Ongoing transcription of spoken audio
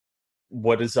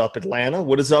What is up, Atlanta?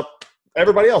 What is up,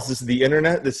 everybody else? This is the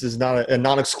internet. This is not a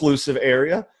non-exclusive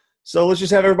area. So let's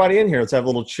just have everybody in here. Let's have a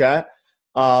little chat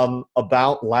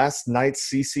about last night's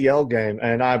CCL game.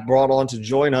 And I brought on to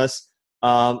join us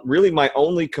really my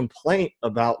only complaint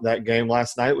about that game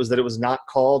last night was that it was not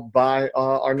called by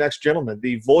our next gentleman,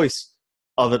 the voice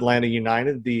of Atlanta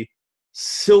United, the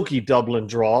silky Dublin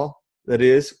draw that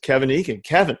is Kevin Egan.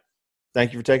 Kevin,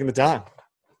 thank you for taking the time.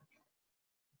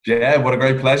 Yeah, what a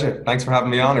great pleasure. Thanks for having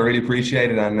me on. I really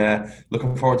appreciate it, and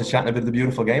looking forward to chatting a bit of the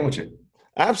beautiful game with you.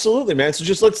 Absolutely, man. So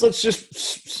let's just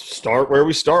start where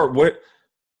we start.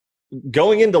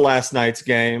 Going into last night's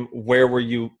game, where were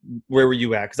you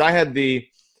at? Because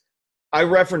I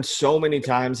referenced so many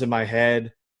times in my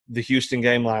head the Houston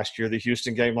game last year, like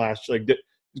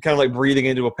kind of like breathing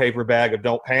into a paper bag of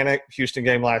don't panic. Houston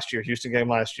game last year.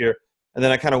 And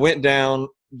then I kind of went down.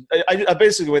 I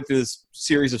basically went through this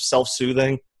series of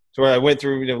self-soothing to where I went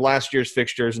through last year's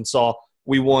fixtures and saw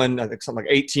we won, I think, something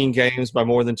like 18 games by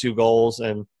more than 2 goals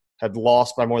and had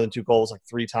lost by more than 2 goals like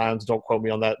 3 times. Don't quote me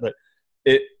on that. But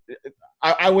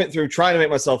I went through trying to make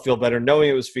myself feel better, knowing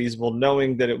it was feasible,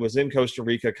 knowing that it was in Costa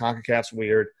Rica. CONCACAF's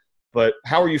weird. But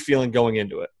how are you feeling going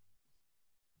into it?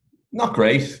 Not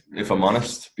great, if I'm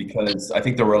honest, because I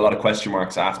think there were a lot of question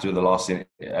marks after the loss at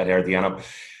Herediano.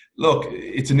 Look,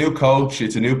 it's a new coach,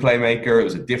 it's a new playmaker, it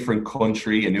was a different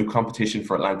country, a new competition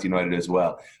for Atlanta United as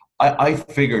well. I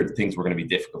figured things were going to be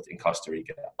difficult in Costa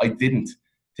Rica. I didn't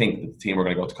think that the team were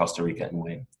going to go to Costa Rica and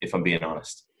win, if I'm being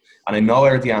honest. And I know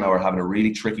Herediano are having a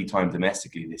really tricky time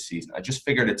domestically this season. I just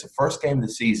figured it's the first game of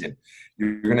the season.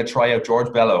 You're going to try out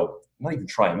George Bello. Not even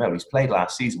try him out. He's played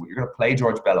last season, but you're going to play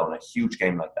George Bello in a huge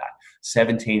game like that.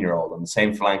 17-year-old on the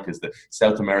same flank as the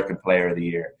South American Player of the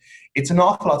Year. It's an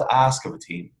awful lot to ask of a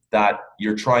team that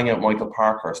you're trying out Michael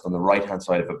Parkhurst on the right-hand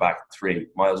side of a back three.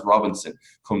 Miles Robinson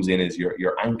comes in as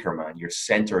your anchor man, your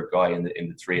centre guy in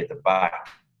the three at the back.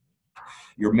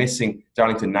 You're missing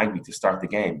Darlington Nagbe to start the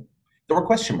game. There were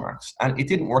question marks, and it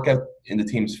didn't work out in the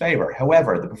team's favour.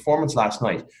 However, the performance last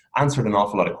night answered an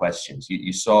awful lot of questions.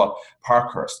 You saw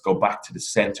Parkhurst go back to the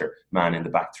centre man in the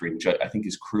back three, which I think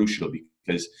is crucial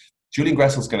because Julian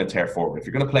Gressel's going to tear forward. If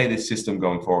you're going to play this system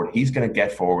going forward, he's going to get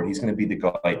forward. He's going to be the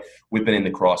guy whipping in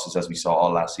the crosses as we saw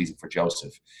all last season for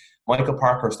Joseph. Michael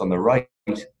Parkhurst on the right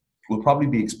will probably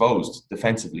be exposed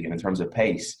defensively and in terms of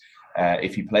pace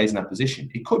if he plays in that position.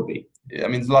 It could be. I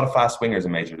mean, there's a lot of fast wingers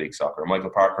in Major League Soccer. Michael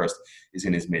Parkhurst is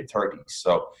in his mid-30s.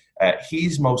 So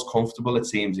he's most comfortable, it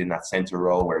seems, in that centre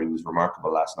role where he was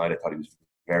remarkable last night. I thought he was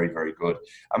very, very good.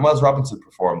 And Miles Robinson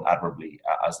performed admirably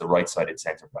as the right-sided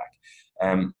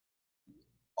centre-back.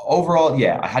 Overall,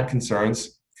 yeah, I had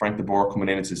concerns. Frank de Boer coming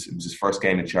in, it was his first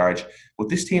game in charge. But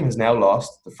this team has now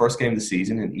lost the first game of the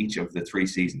season in each of the 3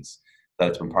 seasons that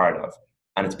it's been part of.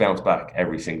 And it's bounced back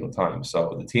every single time.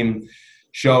 So the team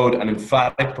showed an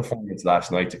emphatic performance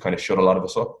last night to kind of shut a lot of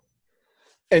us up.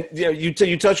 And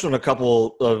you touched on a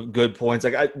couple of good points.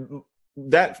 Like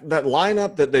that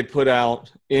lineup that they put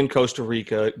out in Costa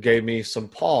Rica gave me some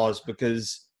pause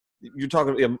because you're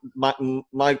talking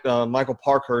Michael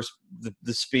Parkhurst,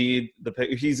 the speed,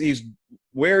 he's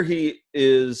where he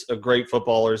is a great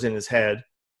footballer is in his head,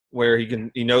 where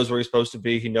he knows where he's supposed to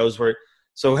be, he knows where.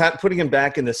 So putting him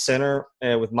back in the center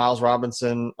with Miles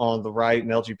Robinson on the right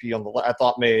and LGP on the left, I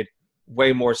thought made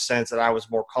way more sense, and I was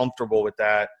more comfortable with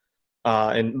that.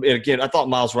 And again, I thought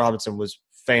Miles Robinson was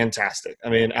fantastic.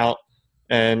 I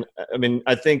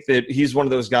think that he's one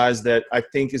of those guys that I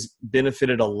think has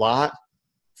benefited a lot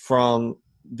from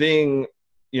being,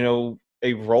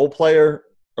 a role player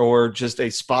or just a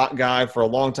spot guy for a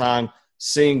long time,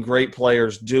 seeing great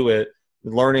players do it,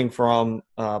 learning from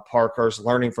Parkhurst,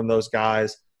 learning from those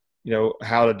guys,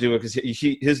 how to do it because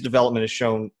his development has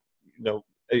shown,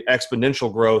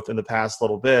 exponential growth in the past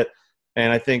little bit.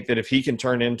 And I think that if he can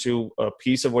turn into a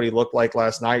piece of what he looked like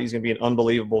last night, he's going to be an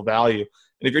unbelievable value.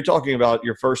 And if you're talking about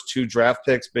your first 2 draft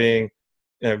picks being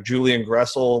Julian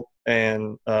Gressel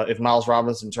and if Miles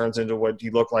Robinson turns into what he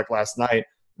looked like last night,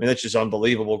 that's just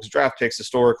unbelievable because draft picks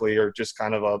historically are just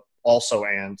kind of a also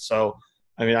and. So,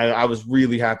 I was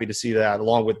really happy to see that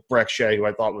along with Breck Shea, who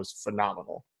I thought was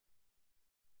phenomenal.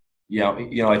 Yeah,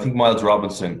 I think Miles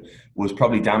Robinson was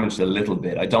probably damaged a little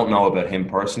bit. I don't know about him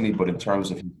personally, but in terms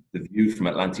of the view from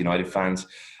Atlanta United fans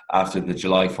after the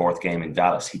July 4th game in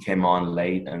Dallas, he came on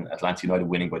late and Atlanta United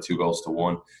winning by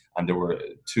 2-1. And there were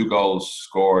 2 goals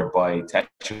scored by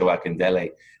Techo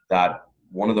Akindele that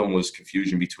one of them was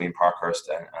confusion between Parkhurst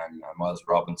and Miles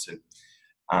Robinson.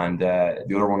 And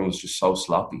the other one was just so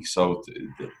sloppy. So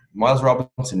Miles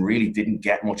Robinson really didn't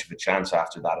get much of a chance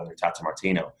after that under Tata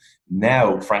Martino.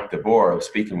 Now, Frank de Boer, I was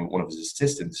speaking with one of his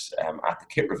assistants at the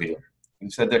kit reveal, He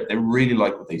said that they really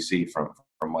like what they see from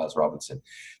Miles Robinson.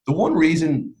 The one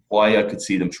reason why I could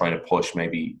see them trying to push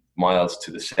maybe Miles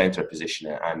to the centre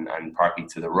position and Parky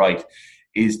to the right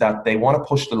is that they want to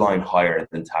push the line higher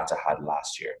than Tata had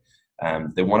last year.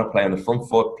 They want to play on the front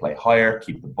foot, play higher,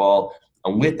 keep the ball.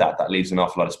 And with that, that leaves an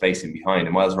awful lot of space in behind.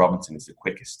 And Miles Robinson is the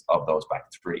quickest of those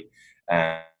back three.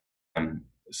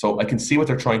 So I can see what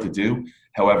they're trying to do.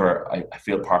 However, I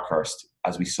feel Parkhurst,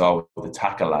 as we saw with the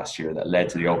tackle last year that led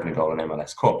to the opening goal in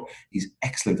MLS Cup, he's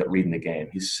excellent at reading the game.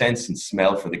 His sense and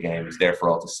smell for the game is there for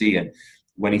all to see. And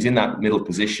when he's in that middle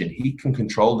position, he can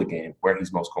control the game where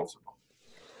he's most comfortable.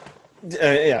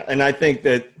 Yeah, and I think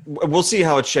that we'll see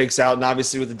how it shakes out. And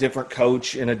obviously with a different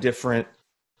coach and a different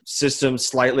system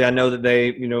slightly, I know that they,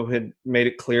 had made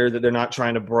it clear that they're not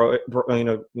trying to,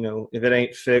 if it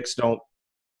ain't fixed,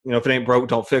 if it ain't broke,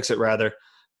 don't fix it, rather.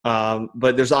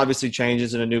 But there's obviously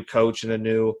changes in a new coach and a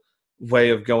new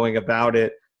way of going about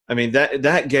it. I mean,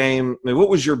 that game, what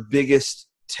was your biggest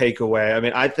takeaway? I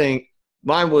mean, I think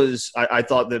mine was I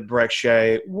thought that Breck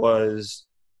Shea was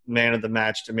man of the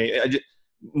match to me.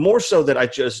 More so that I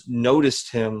just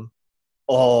noticed him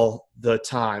all the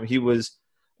time. He was,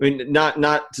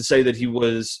 not to say that he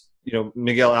was,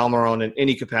 Miguel Almiron in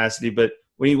any capacity, but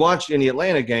when you watched any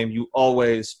Atlanta game, you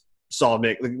always saw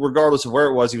Mick. Regardless of where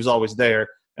it was, he was always there.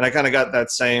 And I kind of got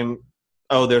that same,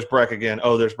 there's Breck again.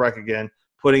 There's Breck again.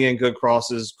 Putting in good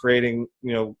crosses, creating,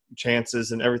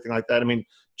 chances and everything like that. I mean,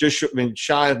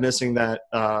 shy of missing that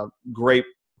great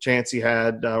chance he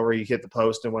had where he hit the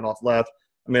post and went off left.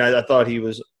 I mean, I thought he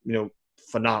was,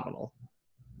 phenomenal.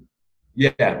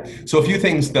 Yeah. So a few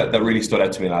things that really stood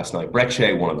out to me last night. Breck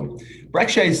Shea, one of them. Breck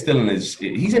Shea is still he's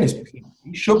in his peak.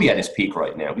 He should be at his peak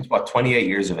right now. He's about 28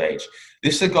 years of age.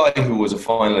 This is a guy who was a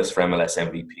finalist for MLS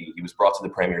MVP. He was brought to the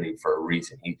Premier League for a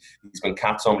reason. He's been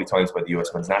capped so many times by the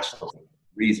US men's national team for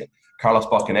a reason. Carlos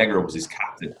Bocanegra was his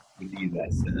captain with the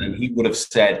US. And he would have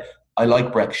said, I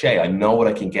like Breck Shea. I know what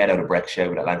I can get out of Breck Shea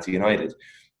with Atlanta United.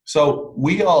 So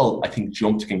we all, I think,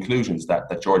 jumped to conclusions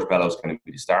that George Bello is going to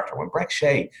be the starter. When Breck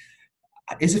Shea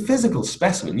is a physical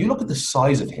specimen. You look at the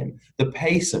size of him, the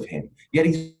pace of him, yet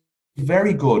he's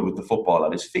very good with the football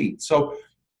at his feet. So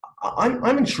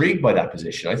I'm intrigued by that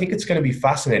position. I think it's going to be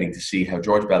fascinating to see how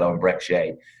George Bello and Breck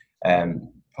Shea pan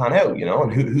out,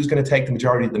 and who's going to take the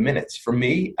majority of the minutes. For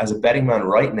me, as a betting man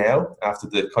right now, after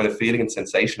the kind of feeling and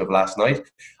sensation of last night,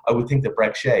 I would think that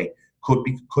Breck Shea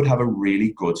could have a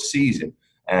really good season.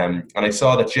 And I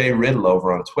saw that Jay Riddle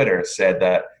over on Twitter said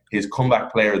that his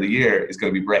comeback player of the year is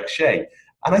going to be Breck Shea.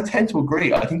 And I tend to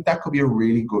agree. I think that could be a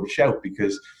really good shout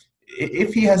because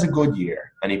if he has a good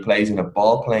year and he plays in a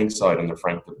ball-playing side under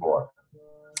Frank de Boer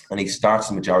and he starts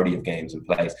the majority of games and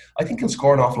plays, I think he'll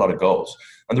score an awful lot of goals.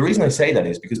 And the reason I say that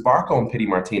is because Barco and Pity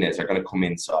Martinez are going to come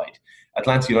inside.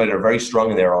 Atlanta United are very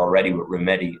strong in there already with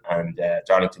Remedi and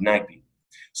Darlington Nagbe.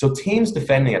 So teams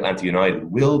defending Atlanta United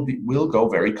will go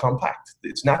very compact.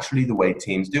 It's naturally the way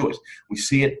teams do it. We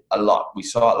see it a lot. We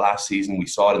saw it last season. We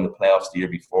saw it in the playoffs the year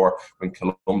before when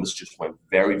Columbus just went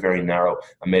very, very narrow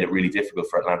and made it really difficult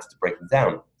for Atlanta to break them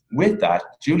down. With that,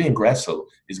 Julian Gressel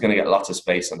is going to get lots of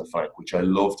space on the flank, which I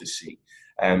love to see.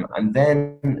 And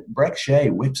then Breck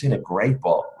Shea whips in a great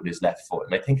ball with his left foot.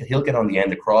 And I think he'll get on the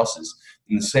end of crosses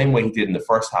in the same way he did in the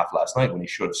first half last night when he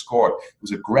should have scored. It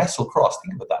was a Gressel cross.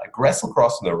 Think about that. A Gressel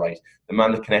cross on the right. The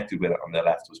man that connected with it on the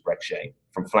left was Breck Shea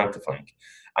from flank to flank.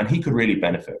 And he could really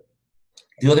benefit.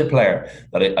 The other player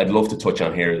that I'd love to touch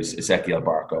on here is Ezequiel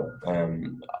Barco.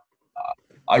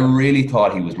 I really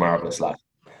thought he was marvellous last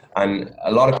night. And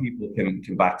a lot of people came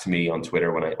back to me on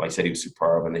Twitter when I said he was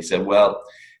superb. And they said, well,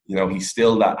 he's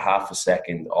still that half a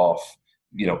second off,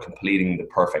 completing the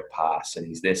perfect pass, and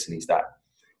he's this and he's that.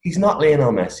 He's not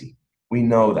Lionel Messi. We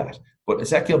know that. But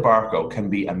Ezequiel Barco can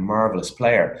be a marvellous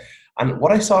player. And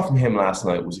what I saw from him last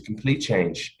night was a complete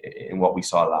change in what we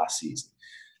saw last season.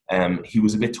 He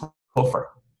was a bit tougher.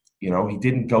 He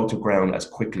didn't go to ground as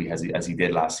quickly as he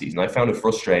did last season. I found it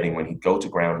frustrating when he'd go to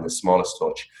ground in the smallest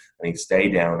touch and he'd stay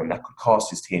down, and that could cost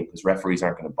his team because referees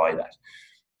aren't going to buy that.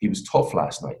 He was tough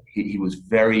last night. He was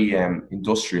very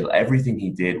industrial. Everything he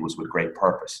did was with great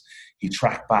purpose. He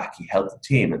tracked back. He helped the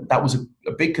team. And that was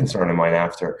a big concern of mine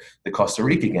after the Costa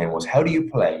Rica game was how do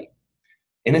you play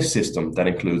in a system that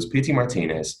includes Pity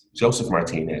Martinez, Joseph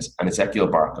Martinez, and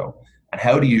Ezequiel Barco? And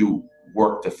how do you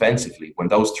work defensively when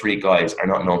those three guys are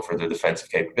not known for their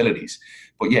defensive capabilities?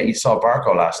 But yet you saw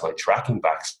Barco last night tracking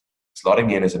back,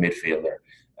 slotting in as a midfielder,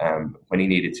 when he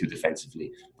needed to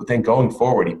defensively. But then going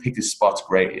forward, he picked his spots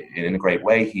in a great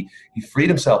way. He freed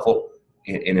himself up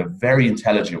in a very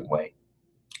intelligent way,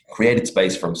 created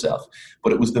space for himself.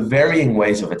 But it was the varying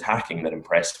ways of attacking that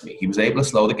impressed me. He was able to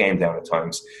slow the game down at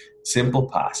times, simple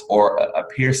pass or a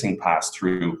piercing pass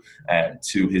through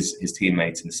to his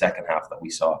teammates in the second half that we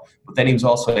saw. But then he was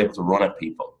also able to run at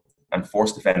people and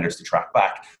force defenders to track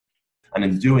back. And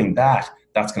in doing that,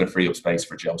 that's going to free up space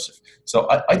for Joseph. So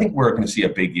I think we're going to see a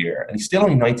big year. And he's still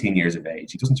only 19 years of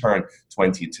age. He doesn't turn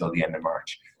 20 until the end of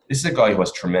March. This is a guy who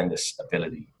has tremendous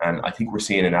ability. And I think we're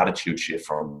seeing an attitude shift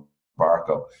from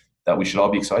Barco that we should all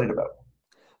be excited about.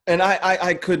 And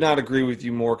I could not agree with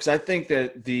you more, because I think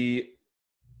that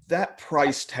that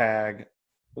price tag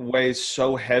weighs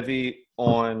so heavy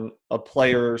on a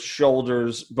player's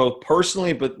shoulders, both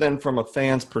personally, but then from a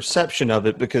fan's perception of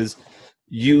it, because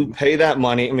you pay that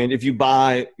money. I mean, if you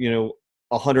buy,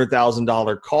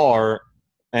 $100,000 car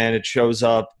and it shows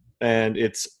up and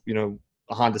it's, a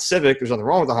Honda Civic, there's nothing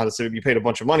wrong with the Honda Civic. You paid a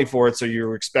bunch of money for it, so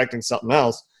you're expecting something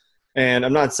else. And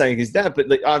I'm not saying he's that, but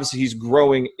obviously he's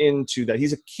growing into that.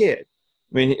 He's a kid.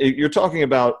 I mean, you're talking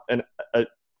about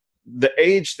the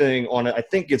age thing on it, I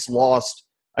think gets lost.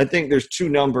 I think there's two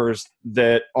numbers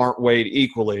that aren't weighed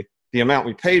equally: the amount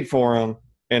we paid for him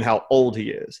and how old he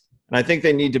is. And I think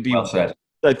they need to be. Well said.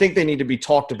 I think they need to be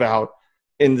talked about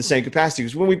in the same capacity.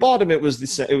 Because when we bought him, it was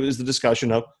the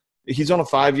discussion of, he's on a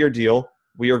 5-year deal.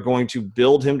 We are going to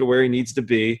build him to where he needs to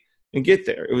be and get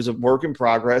there. It was a work in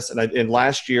progress. And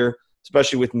last year,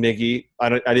 especially with Miggy, I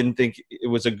didn't think it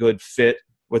was a good fit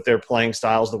with their playing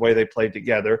styles, the way they played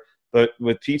together. But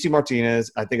with P.T.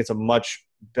 Martinez, I think it's a much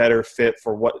better fit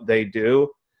for what they do.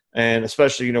 And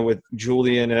especially, with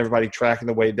Julian and everybody tracking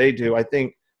the way they do, I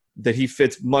think that he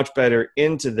fits much better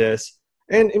into this.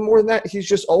 And more than that, he's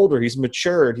just older. He's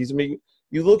matured.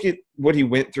 You look at what he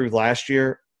went through last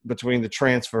year between the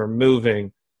transfer,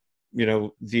 moving,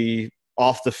 the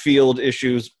off the field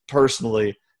issues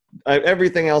personally,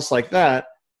 everything else like that.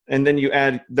 And then you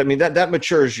add, that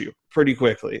matures you pretty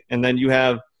quickly. And then you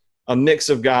have a mix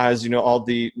of guys, all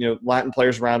the, Latin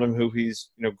players around him who he's,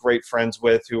 great friends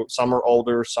with, who some are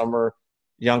older, some are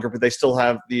younger, but they still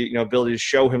have the, ability to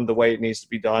show him the way it needs to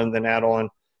be done. Then add on,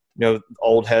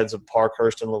 old heads of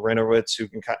Parkhurst and Lorenowitz who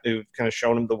kind of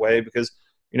shown him the way, because,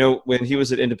 when he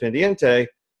was at Independiente,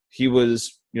 he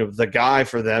was, the guy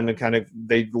for them, and kind of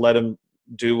they let him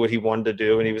do what he wanted to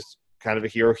do. And he was kind of a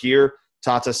hero here.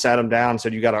 Tata sat him down and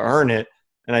said, you got to earn it.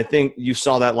 And I think you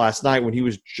saw that last night when he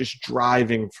was just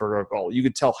driving for a goal. You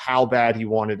could tell how bad he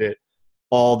wanted it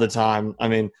all the time. I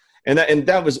mean, and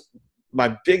that was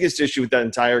my biggest issue with that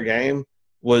entire game,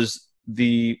 was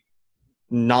the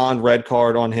non-red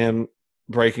card on him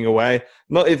breaking away.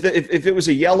 No, if it was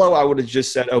a yellow, I would have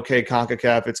just said, okay,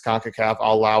 CONCACAF, it's CONCACAF,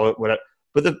 I'll allow it. Whatever.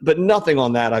 But nothing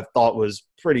on that I thought was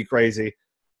pretty crazy.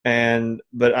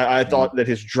 But I thought that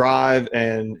his drive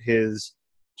and his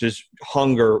just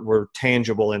hunger were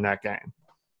tangible in that game.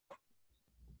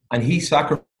 And he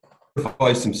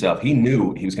sacrificed himself. He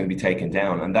knew he was going to be taken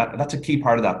down, and that's a key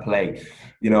part of that play.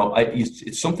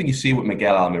 It's something you see with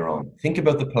Miguel Almiron. Think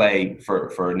about the play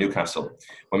for Newcastle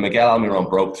when Miguel Almiron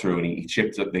broke through and he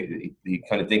chipped up, he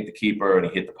kind of dinked the keeper and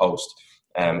he hit the post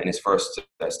in his first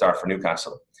start for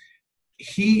Newcastle.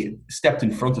 He stepped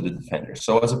in front of the defender.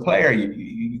 So as a player,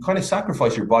 you kind of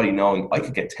sacrifice your body knowing I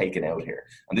could get taken out here.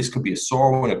 And this could be a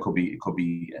sore one, it could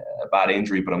be a bad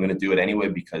injury, but I'm going to do it anyway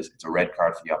because it's a red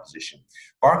card for the opposition.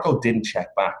 Barco didn't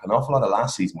check back. An awful lot of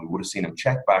last season, we would have seen him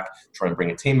check back, try and bring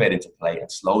a teammate into play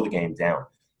and slow the game down.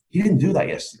 He didn't do that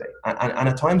yesterday. And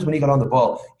at times when he got on the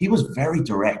ball, he was very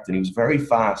direct and he was very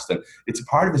fast. And it's a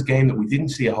part of his game that we didn't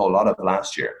see a whole lot of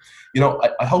last year.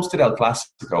 I hosted El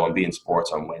Clasico on beIN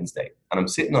Sports on Wednesday. And I'm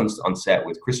sitting on set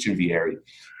with Christian Vieri,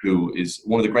 who is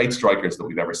one of the great strikers that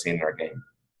we've ever seen in our game.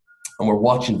 And we're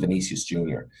watching Vinicius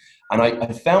Jr. And I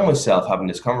found myself having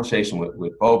this conversation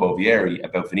with Bobo Vieri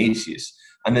about Vinicius,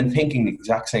 and then thinking the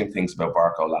exact same things about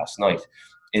Barco last night,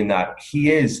 in that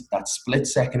he is that split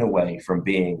second away from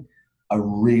being a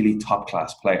really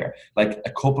top-class player. Like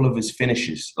a couple of his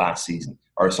finishes last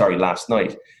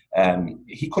night,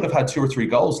 he could have had 2 or 3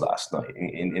 goals last night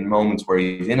in moments where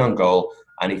he's in on goal,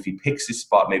 and if he picks his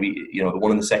spot, maybe the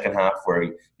one in the second half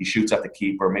where he shoots at the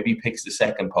keeper, maybe he picks the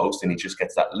second post and he just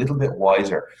gets that little bit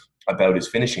wiser about his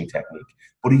finishing technique.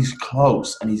 But he's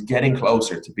close, and he's getting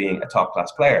closer to being a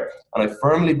top-class player. And I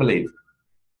firmly believe,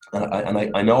 and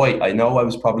I know I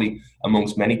was probably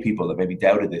amongst many people that maybe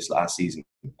doubted this last season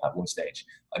at one stage.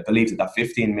 I believe that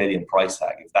 15 million price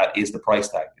tag, if that is the price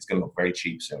tag, it's going to look very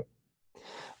cheap soon.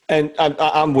 And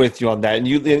I'm with you on that. And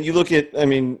you look at,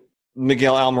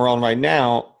 Miguel Almiron right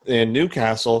now in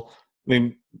Newcastle.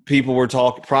 People were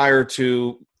talking prior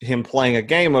to him playing a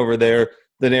game over there.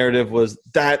 The narrative was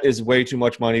that is way too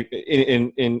much money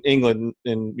in England,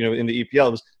 in the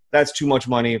EPL. That's too much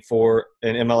money for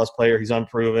an MLS player. He's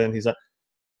unproven.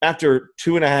 after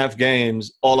 2.5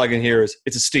 games, all I can hear is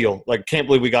it's a steal. Like, can't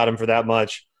believe we got him for that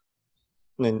much.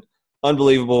 I mean,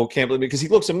 unbelievable. Can't believe it because he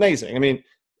looks amazing. I mean,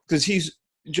 because he's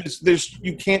just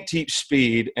you can't teach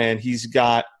speed, and he's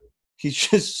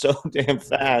just so damn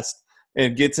fast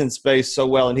and gets in space so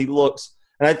well. And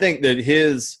I think that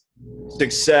his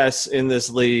success in this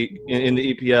league, in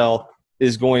the EPL,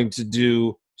 is going to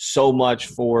do so much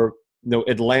for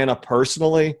Atlanta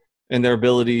personally and their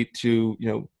ability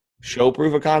to show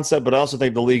proof of concept. But I also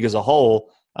think the league as a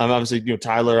whole. Obviously,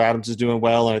 Tyler Adams is doing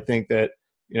well, and I think that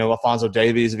Alphonso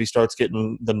Davies, if he starts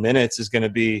getting the minutes, is going to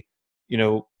be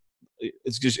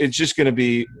it's just going to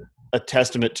be a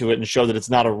testament to it and show that it's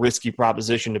not a risky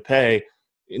proposition to pay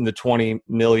in the 20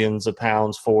 millions of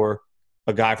pounds for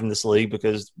a guy from this league,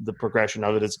 because the progression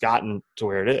of it has gotten to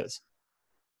where it is.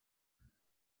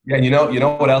 Yeah, and you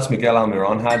know what else Miguel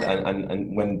Almiron had,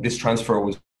 and when this transfer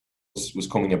was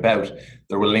coming about,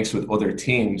 there were links with other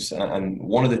teams, and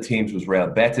one of the teams was Real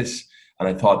Betis, and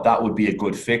I thought that would be a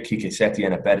good fit. Quique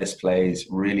Setien at Betis plays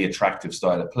really attractive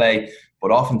style of play,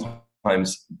 but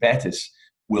oftentimes Betis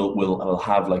will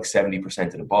have like 70%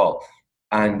 of the ball,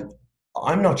 and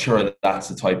I'm not sure that that's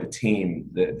the type of team,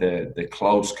 the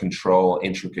close control,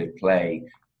 intricate play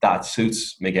that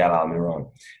suits Miguel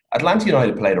Almiron. Atlanta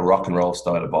United played a rock and roll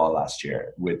style of ball last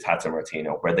year with Tata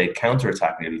Martino, where they'd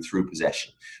counter-attack nearly through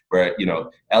possession, where,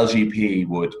 LGP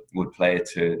would play it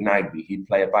to Nagby, he'd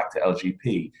play it back to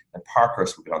LGP, and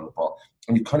Parkhurst would get on the ball.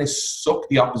 And you kind of suck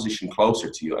the opposition closer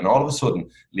to you. And all of a sudden,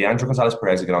 Leandro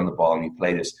Gonzalez-Perez would get on the ball and he'd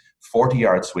play this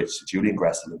 40-yard switch to Julian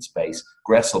Gressel in space.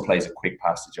 Gressel plays a quick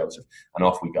pass to Joseph, and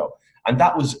off we go. And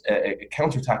that was a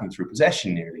counter-attacking through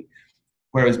possession nearly,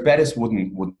 whereas Betis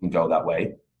wouldn't go that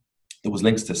way. There was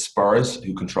links to Spurs,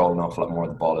 who control an awful lot more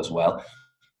of the ball as well.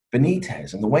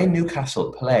 Benitez and the way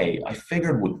Newcastle play, I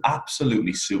figured would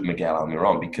absolutely suit Miguel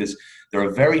Almiron, because they're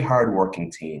a very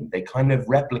hard-working team. They kind of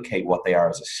replicate what they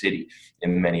are as a city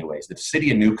in many ways. The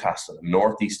city of Newcastle, the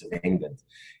northeast of England,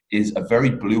 is a very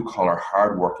blue-collar,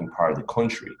 hard-working part of the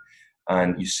country.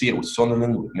 And you see it with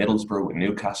Sunderland, with Middlesbrough, with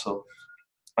Newcastle.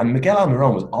 And Miguel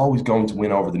Almiron was always going to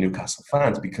win over the Newcastle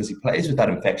fans because he plays with that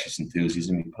infectious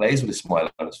enthusiasm. He plays with a smile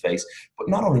on his face. But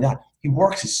not only that, he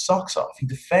works his socks off. He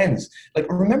defends. Like,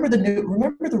 remember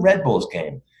the Red Bulls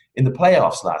game in the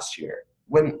playoffs last year,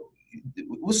 when it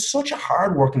was such a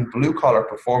hard-working blue-collar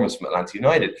performance from Atlanta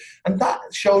United. And that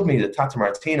showed me that Tata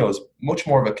Martino is much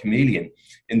more of a chameleon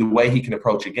in the way he can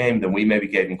approach a game than we maybe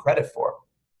gave him credit for.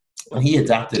 And he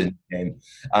adapted in the game.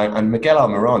 And Miguel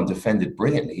Almiron defended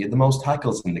brilliantly. He had the most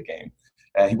tackles in the game.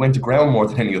 He went to ground more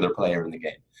than any other player in the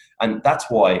game. And that's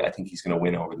why I think he's going to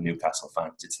win over the Newcastle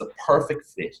fans. It's the perfect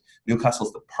fit.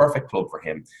 Newcastle's the perfect club for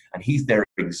him. And he's their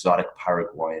exotic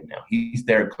Paraguayan now. He's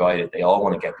their guy that they all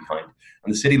want to get behind.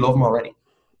 And the city love him already.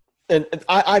 And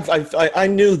I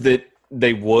knew that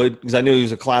they would, because I knew he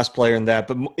was a class player in that.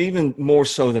 But even more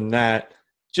so than that,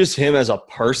 just him as a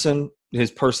person, his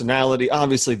personality,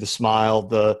 obviously the smile,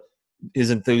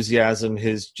 his enthusiasm,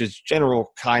 his just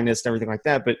general kindness and everything like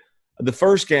that. But the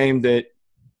first game that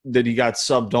he got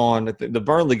subbed on, the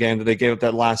Burnley game that they gave up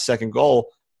that last second goal,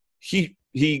 they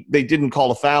didn't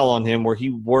call a foul on him, where he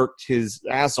worked his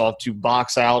ass off to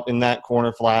box out in that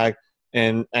corner flag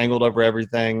and angled over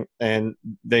everything, and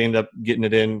they end up getting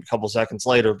it in a couple seconds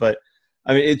later. But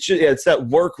I mean, it's that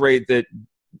work rate that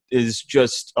is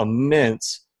just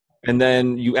immense. And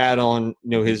then you add on,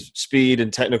 his speed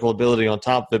and technical ability on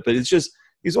top of it. But it's just,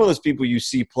 he's one of those people you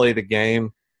see play the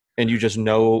game and you just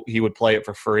know he would play it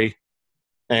for free.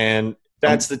 And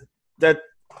come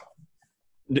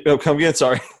again,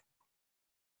 sorry.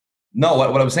 No,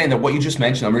 what I was saying, that what you just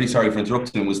mentioned, I'm really sorry for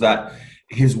interrupting, was that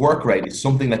his work rate is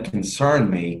something that concerned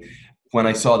me when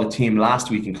I saw the team last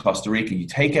week in Costa Rica. You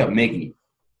take out Miggy,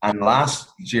 and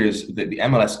last year's the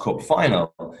MLS Cup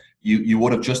final, you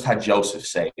would have just had Joseph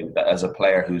saved as a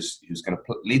player who's going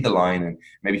to lead the line, and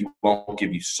maybe he won't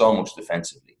give you so much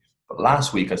defensively. But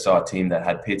last week I saw a team that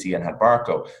had Pitti and had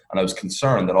Barco, and I was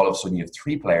concerned that all of a sudden you have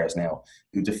three players now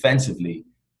who defensively,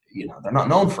 they're not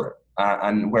known for it.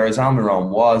 And whereas Almiron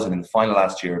was, and in the final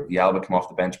last year, Villalba came off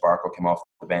the bench, Barco came off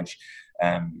the bench,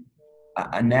 and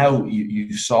now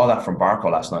you saw that from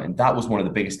Barco last night, and that was one of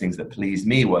the biggest things that pleased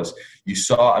me, was you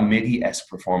saw a Miggy-esque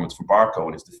performance from Barco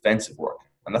in his defensive work,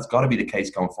 and that's got to be the case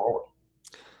going forward.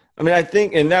 I mean, I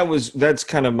think, and that's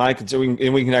kind of my concern,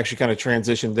 and we can actually kind of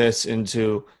transition this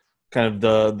into kind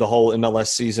of the whole MLS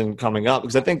season coming up,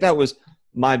 because I think that was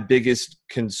my biggest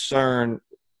concern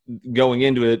going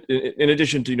into it, in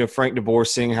addition to Frank de Boer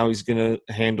seeing how he's going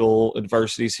to handle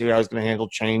adversity, see how he's going to handle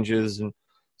changes and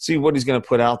see what he's going to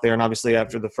put out there. And obviously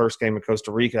after the first game of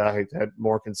Costa Rica, I had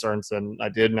more concerns than I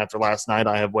did. And after last night,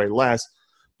 I have way less.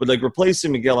 But like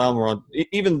replacing Miguel Almiron,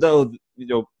 even though,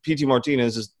 P.T.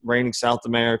 Martinez is reigning South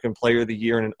American Player of the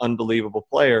Year and an unbelievable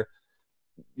player,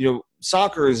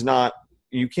 soccer is not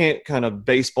 – you can't kind of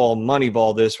baseball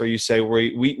moneyball this where you say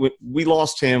we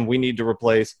lost him, we need to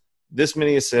replace this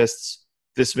many assists,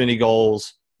 this many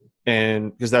goals,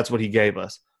 and because that's what he gave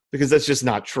us. Because that's just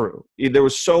not true. There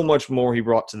was so much more he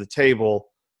brought to the table,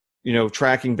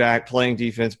 tracking back, playing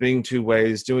defense, being two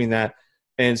ways, doing that.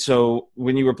 And so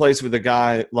when you replace with a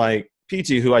guy like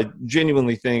PT, who I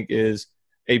genuinely think is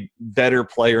a better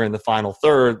player in the final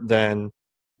third than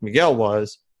Miguel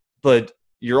was, but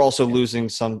you're also losing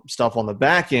some stuff on the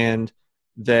back end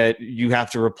that you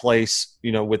have to replace,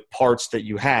 with parts that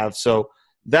you have. So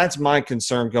that's my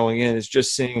concern going in, is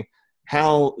just seeing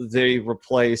how they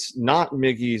replace not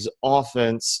Miggy's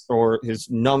offense or his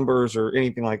numbers or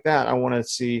anything like that. I want to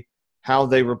see how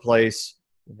they replace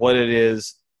what it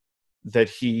is that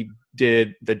he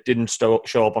did that didn't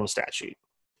show up on the stat sheet.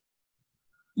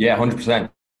 Yeah, 100%.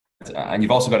 And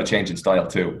you've also got a change in style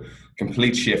too.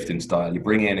 Complete shift in style. You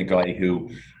bring in a guy who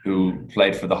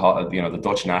played for the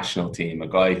Dutch national team, a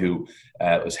guy who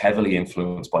was heavily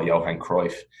influenced by Johan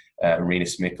Cruyff,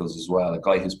 Rinus Michels as well, a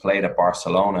guy who's played at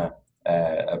Barcelona,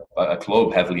 a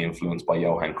club heavily influenced by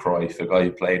Johan Cruyff, a guy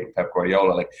who played with Pep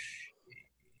Guardiola.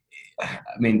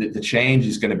 The change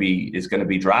is going to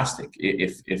be drastic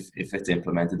if it's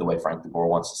implemented the way Frank de Boer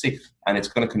wants to see, and it's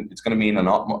going to mean an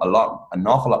awful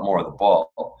lot more of the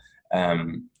ball,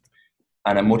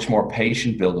 and a much more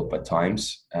patient build-up at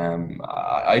times.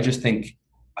 I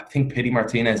think Pity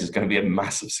Martinez is going to be a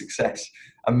massive success.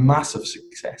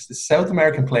 The South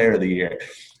American Player of the Year.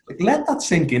 Let that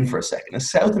sink in for a second. A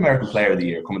South American Player of the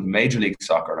Year coming to Major League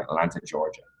Soccer in Atlanta,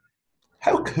 Georgia.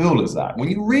 How cool is that? When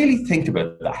you really think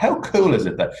about that, how cool is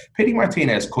it that Pity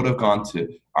Martinez could have gone to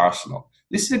Arsenal?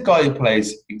 This is a guy who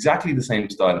plays exactly the same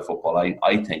style of football,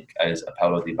 I think, as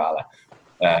Paulo Dybala.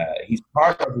 He's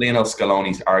part of Lionel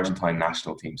Scaloni's Argentine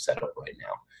national team setup right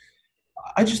now.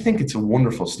 I just think it's a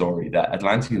wonderful story that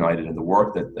Atlanta United and the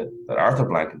work that Arthur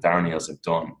Blank and Darren Eales have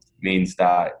done means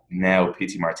that now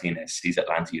Pity Martinez sees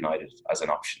Atlanta United as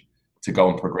an option to go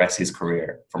and progress his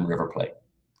career from River Plate.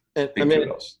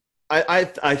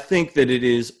 I think that it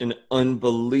is an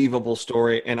unbelievable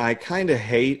story, and I kind of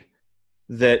hate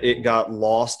that it got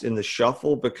lost in the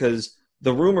shuffle because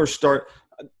the rumors start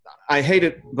 – I hate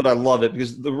it, but I love it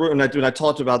because and I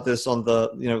talked about this on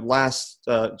the last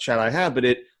chat I had, but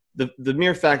the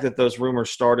mere fact that those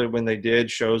rumors started when they did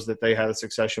shows that they had a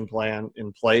succession plan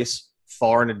in place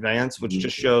far in advance, which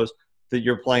just shows that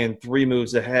you're playing 3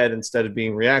 moves ahead instead of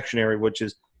being reactionary, which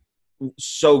is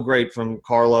so great from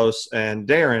Carlos and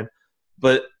Darren.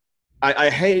 But I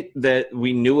hate that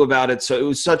we knew about it. So it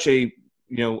was such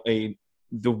the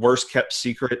worst kept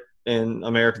secret in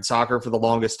American soccer for the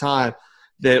longest time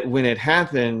that when it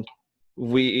happened,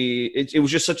 it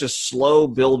was just such a slow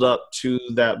build up to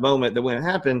that moment that when it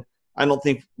happened, I don't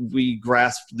think we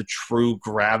grasped the true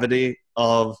gravity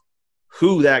of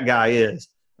who that guy is.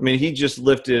 I mean, he just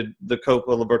lifted the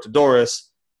Copa Libertadores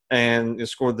and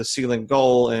scored the sealing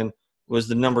goal and was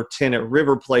the number 10 at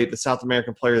River Plate, the South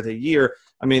American Player of the Year.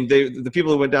 I mean, the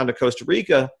people who went down to Costa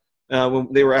Rica, when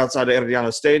they were outside of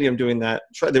Herediano Stadium doing that,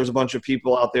 there was a bunch of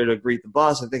people out there to greet the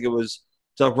bus. I think it was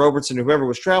Doug Robertson, whoever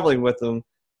was traveling with them,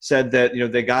 said that,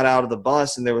 they got out of the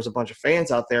bus and there was a bunch of fans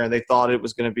out there and they thought it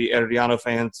was going to be Herediano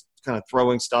fans kind of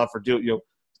throwing stuff or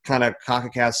kind of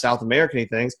CONCACAF South American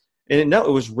things. And no,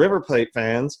 it was River Plate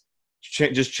fans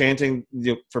just chanting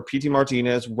for P.T.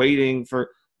 Martinez, waiting for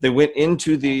 – they went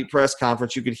into the press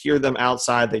conference. You could hear them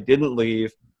outside. They didn't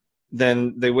leave.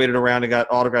 Then they waited around and got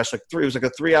autographs. It was like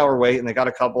a 3-hour wait, and they got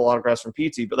a couple autographs from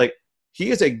PT. But, he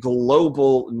is a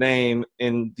global name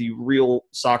in the real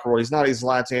soccer world. He's not a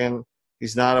Zlatan.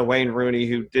 He's not a Wayne Rooney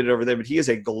who did it over there. But he is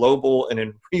a global and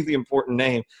a really important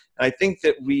name. And I think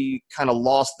that we kind of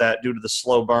lost that due to the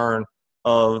slow burn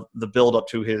of the build-up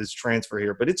to his transfer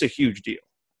here. But it's a huge deal.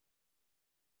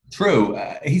 True.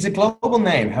 He's a global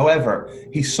name. However,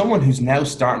 he's someone who's now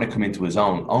starting to come into his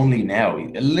own, only now.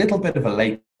 A little bit of a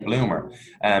late bloomer.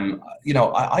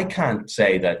 I can't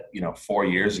say that, 4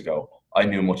 years ago, I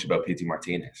knew much about Pity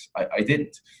Martinez. I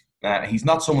didn't. He's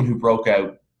not someone who broke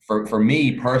out for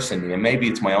me personally, and maybe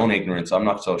it's my own ignorance, I'm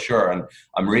not so sure. And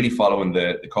I'm really following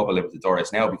the Copa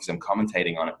Libertadores now because I'm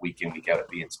commentating on it week in, week out at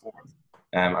beIN Sport.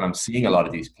 And I'm seeing a lot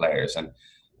of these players. And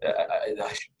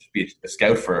I should be a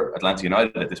scout for Atlanta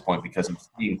United at this point because I'm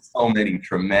seeing so many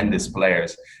tremendous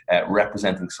players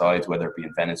representing sides, whether it be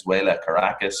in Venezuela,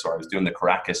 Caracas, or I was doing the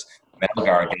Caracas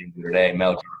Melgar game the other day.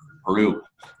 Melgar Peru,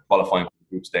 qualifying for the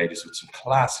group stages with some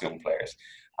class young players.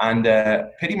 And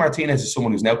Pity Martinez is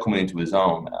someone who's now coming into his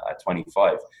own at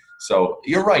 25. So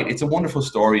you're right. It's a wonderful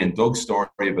story, and Doug's story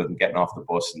about him getting off the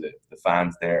bus and the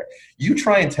fans there. You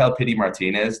try and tell Pity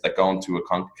Martinez that going to a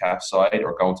CONCACAF side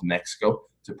or going to Mexico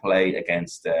to play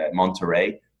against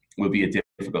Monterrey will be a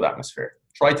difficult atmosphere.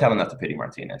 Try telling that to Pity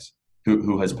Martinez,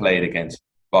 who has played against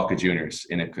Boca Juniors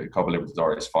in a Copa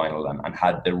Libertadores final and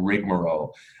had the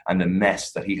rigmarole and the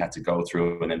mess that he had to go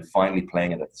through, and then finally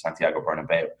playing it at the Santiago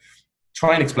Bernabeu.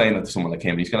 Try and explain that to someone like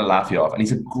him. He's going to laugh you off. And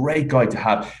he's a great guy to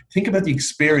have. Think about the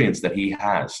experience that he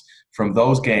has from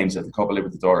those games at the Copa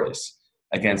Libertadores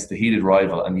against the heated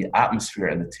rival, and the atmosphere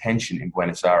and the tension in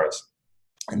Buenos Aires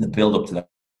and the build-up to that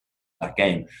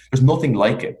game. There's nothing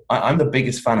like it. I'm the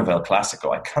biggest fan of El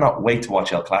Clasico. I cannot wait to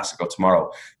watch El Clasico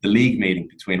tomorrow, the league meeting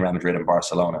between Real Madrid and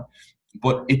Barcelona.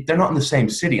 But they're not in the same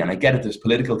city, and I get it. There's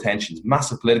political tensions,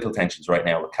 massive political tensions right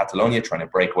now, with Catalonia trying to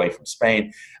break away from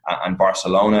Spain, and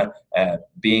Barcelona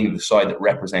being the side that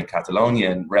represent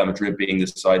Catalonia, and Real Madrid being the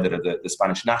side that are the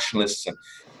Spanish nationalists. And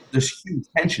there's huge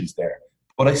tensions there.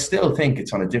 But I still think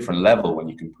it's on a different level when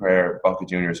you compare Boca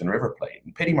Juniors and River Plate.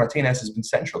 And Pity Martinez has been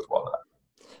central to all of that.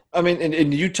 I mean,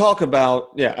 and you talk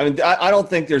about, I don't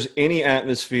think there's any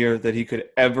atmosphere that he could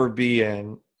ever be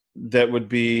in that would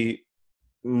be,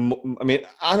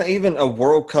 even a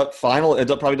World Cup final, it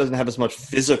probably doesn't have as much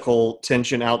physical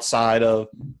tension outside of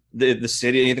the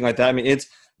city, anything like that. I mean,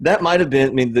 that might have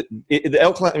been. The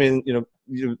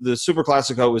Super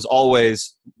Clasico is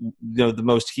always, the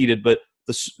most heated, but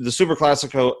the Super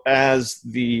Clasico as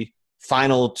the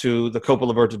final to the Copa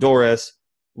Libertadores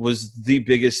was the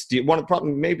biggest,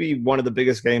 maybe one of the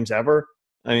biggest games ever.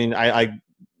 I mean,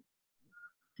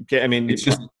 it's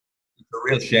just a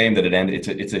real shame that it ended.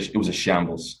 It was a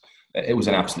shambles. It was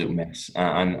an absolute mess.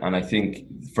 And I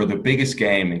think for the biggest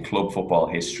game in club football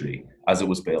history, as it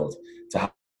was built,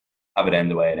 to have it end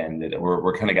the way it ended,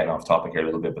 we're kind of getting off topic here a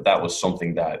little bit, but that was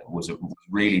something that was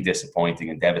really disappointing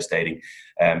and devastating.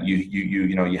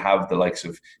 You have the likes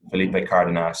of Felipe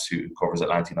Cardenas, who covers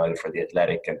Atlanta United for the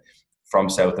Athletic, and from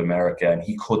South America, and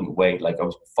he couldn't wait. Like, I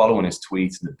was following his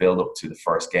tweets in the build up to the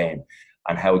first game,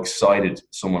 and how excited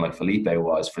someone like Felipe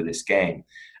was for this game.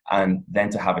 And then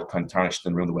to have it kind of tarnished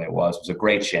in the room the way it was a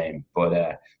great shame.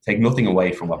 But take nothing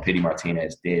away from what Pity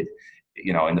Martinez did,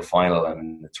 in the final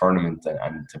and the tournament,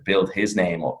 and to build his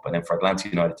name up. And then for Atlanta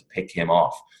United to pick him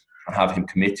off and have him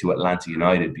commit to Atlanta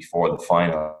United before the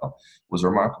final was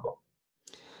remarkable.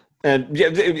 And we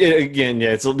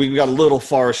got a little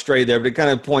far astray there, but it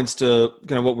kind of points to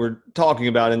kind of what we're talking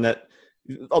about, in that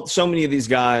so many of these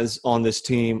guys on this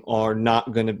team are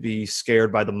not going to be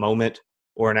scared by the moment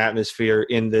or an atmosphere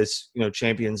in this,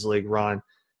 Champions League run.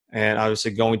 And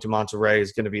obviously going to Monterrey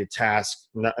is going to be a task.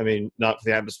 Not for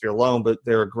the atmosphere alone, but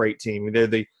they're a great team. I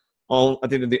think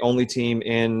they're the only team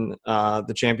in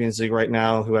the Champions League right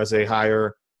now who has a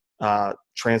higher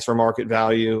transfer market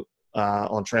value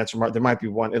on transfer market. There might be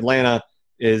one. Atlanta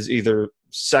is either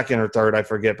second or third, I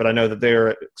forget, but I know that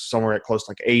they're somewhere at close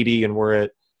to like 80, and we're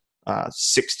at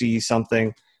 60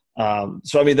 something.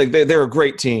 They're a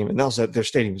great team, and also their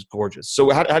stadium is gorgeous.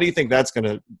 So how do you think that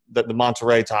the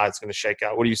Monterrey tide is going to shake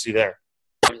out? What do you see there?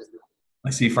 I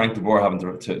see Frank de Boer having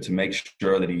to make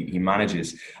sure that he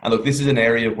manages. And look, this is an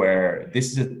area where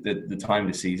this is the time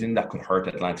of the season that could hurt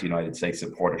Atlanta United's, say,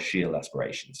 supporter shield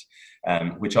aspirations,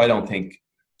 which I don't think,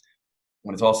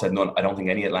 when it's all said and done, I don't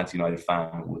think any Atlanta United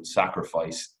fan would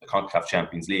sacrifice the CONCACAF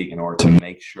Champions League in order to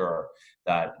make sure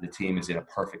that the team is in a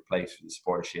perfect place for the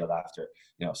supporter shield after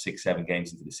 6-7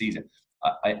 games into the season.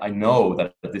 I know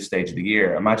that at this stage of the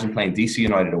year, imagine playing DC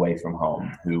United away from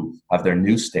home, who have their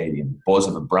new stadium, buzz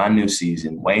of a brand new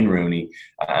season, Wayne Rooney,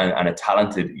 and a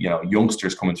talented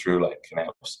youngsters coming through like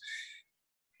canals,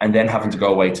 and then having to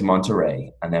go away to Monterrey,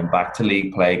 and then back to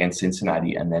league play against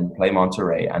Cincinnati, and then play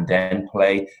Monterrey, and then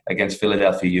play against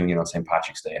Philadelphia Union on St.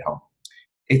 Patrick's Day at home.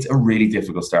 It's a really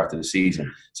difficult start to the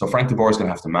season. So Frank de Boer is going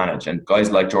to have to manage. And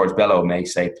guys like George Bello may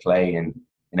say play in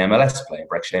MLS play.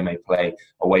 Breck Shea may play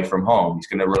away from home. He's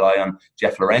going to rely on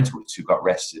Jeff Laurentowicz, who got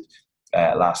rested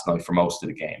last night for most of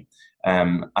the game.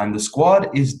 And the squad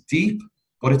is deep,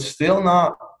 but it's still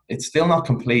not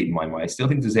complete in my mind. I still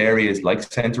think there's areas like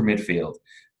centre midfield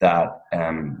that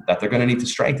they're going to need to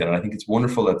strengthen. And I think it's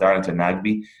wonderful that Darlington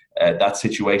Nagbe, that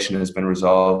situation has been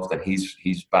resolved, and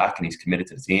he's back and he's committed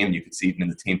to the team. You could see even in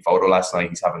the team photo last night,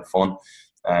 he's having fun.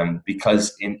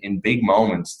 Because in big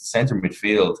moments, the centre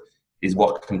midfield is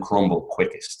what can crumble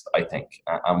quickest, I think.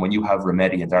 And when you have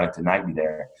Remedi and Darlington Nagby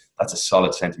there, that's a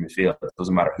solid centre midfield. It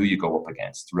doesn't matter who you go up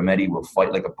against. Remedi will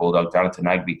fight like a bulldog. Darlington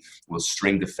Nagby will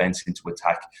string defence into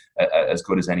attack as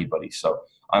good as anybody. So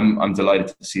I'm delighted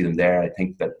to see them there. I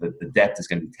think that the depth is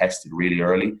going to be tested really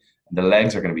early, and the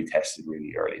legs are going to be tested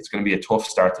really early. It's going to be a tough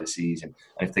start to the season.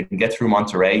 And if they can get through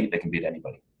Monterrey, they can beat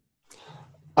anybody.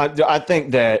 I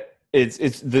think that it's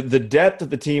the depth that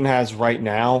the team has right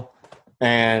now,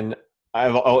 and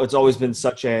it's always been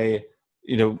such a,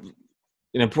 you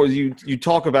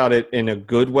talk about it in a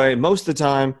good way. Most of the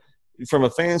time, from a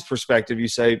fan's perspective, you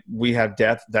say we have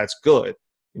depth, that's good.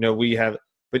 We have,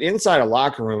 but inside a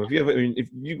locker room, if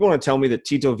you want to tell me that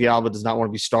Tito Villalba does not want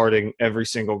to be starting every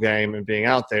single game and being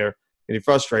out there getting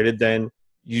frustrated, then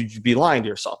you'd be lying to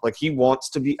yourself. Like, he wants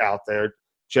to be out there.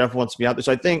 Jeff wants to be out there.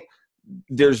 So I think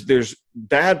there's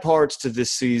bad parts to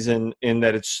this season in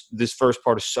that this first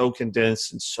part is so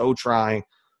condensed and so trying.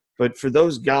 But for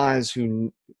those guys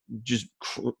who just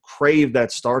crave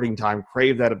that starting time,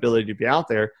 crave that ability to be out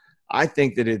there, I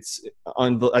think that it's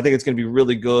going to be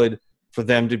really good for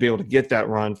them to be able to get that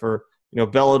run, for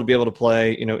Bello to be able to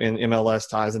play in MLS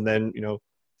ties, and then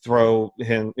throw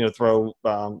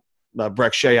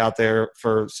Breck Shea out there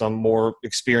for some more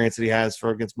experience that he has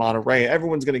against Monterrey.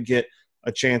 Everyone's going to get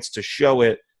a chance to show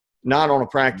it, not on a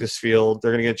practice field.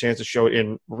 They're going to get a chance to show it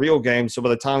in real games. So by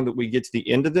the time that we get to the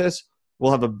end of this,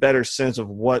 we'll have a better sense of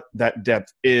what that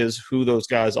depth is, who those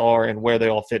guys are, and where they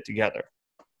all fit together.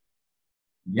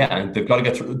 Yeah, and they've got to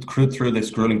get through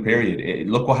this grueling period.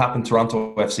 Look what happened to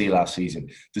Toronto FC last season,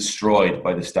 destroyed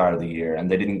by the start of the year. And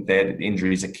they had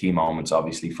injuries at key moments,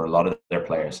 obviously, for a lot of their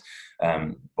players.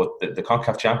 But the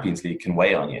CONCACAF Champions League can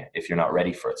weigh on you if you're not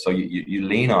ready for it. So you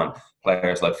lean on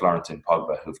players like Florentin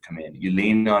Pogba who've come in. You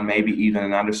lean on maybe even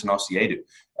an Anderson Osiedu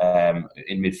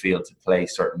in midfield to play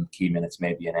certain key minutes,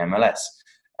 maybe in MLS.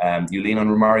 You lean on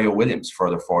Romario Williams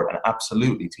further forward, and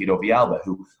absolutely Tito Villalba,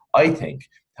 who I think,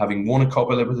 having won a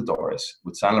Copa Libertadores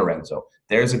with San Lorenzo,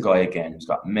 there's a guy again who's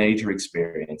got major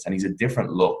experience, and he's a different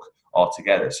look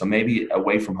altogether. So maybe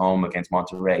away from home against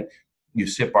Monterrey, you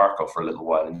sit Barco for a little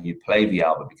while and you play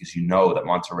Villalba, because you know that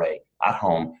Monterrey at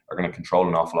home are going to control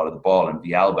an awful lot of the ball, and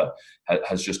Villalba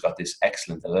has just got this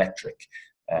excellent electric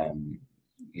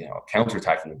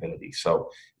counter-attacking ability. So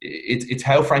it's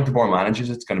how Frank de Boer manages.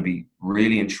 It's going to be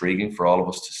really intriguing for all of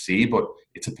us to see, but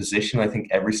it's a position I think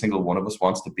every single one of us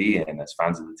wants to be in as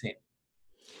fans of the team.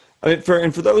 I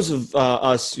mean, for those of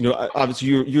us, obviously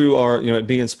you are,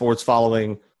 being in sports,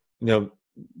 following,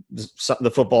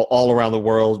 the football all around the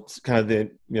world, kind of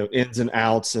the, ins and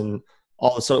outs and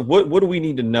all. So what do we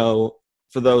need to know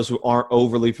for those who aren't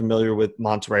overly familiar with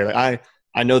Monterrey? Like,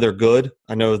 I know they're good.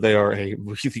 I know they are a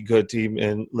really good team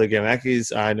in Liga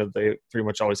MX. I know they pretty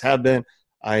much always have been.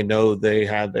 I know they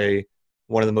have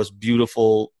one of the most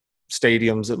beautiful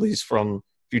stadiums, at least if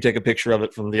you take a picture of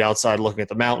it from the outside looking at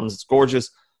the mountains, it's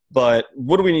gorgeous. But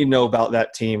what do we need to know about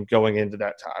that team going into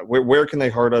that time? Where can they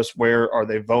hurt us? Where are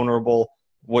they vulnerable?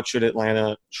 What should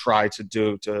Atlanta try to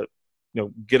do to,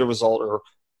 get a result or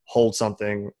hold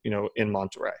something, in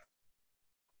Monterrey?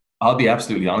 I'll be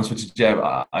absolutely honest with you, Jeb.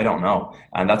 I don't know,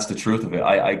 and that's the truth of it.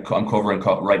 I'm covering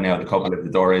right now the Copa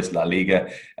Libertadores, La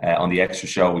Liga. On the extra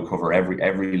show, we cover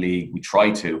every league. We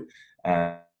try to,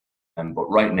 but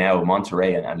right now,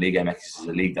 Monterrey and Liga MX is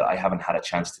a league that I haven't had a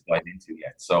chance to dive into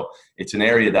yet. So it's an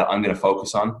area that I'm going to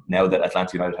focus on now that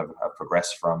Atlanta United have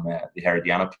progressed from the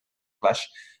Herediano clash,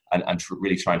 and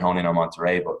really try and hone in on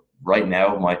Monterrey. But right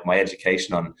now, my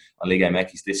education on Liga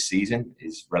MX this season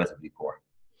is relatively poor.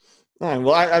 All right,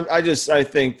 well, I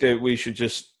think that we should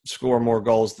just score more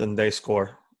goals than they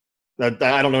score. I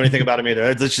don't know anything about them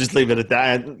either. Let's just leave it at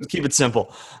that. Keep it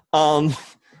simple. So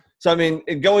I mean,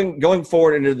 going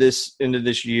forward into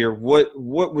this year, what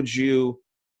would you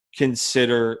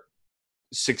consider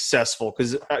successful?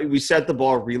 Because we set the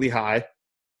bar really high,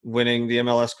 winning the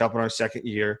MLS Cup in our second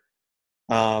year.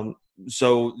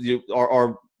 So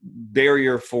our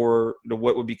barrier for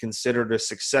what would be considered a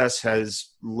success has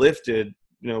lifted,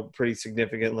 pretty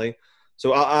significantly.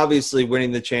 So obviously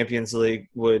winning the Champions League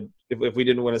would, if we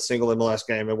didn't win a single MLS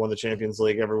game and won the Champions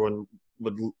League, everyone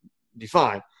would be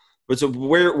fine. But so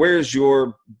where's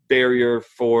your barrier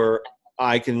for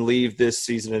I can leave this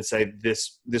season and say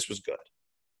this was good?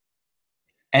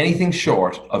 Anything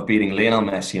short of beating Lionel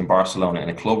Messi in Barcelona in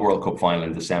a Club World Cup final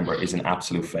in December is an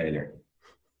absolute failure.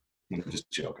 I'm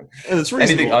just joking. And it's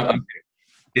reasonable.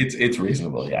 It's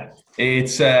reasonable, yeah.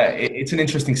 It's an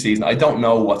interesting season. I don't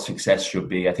know what success should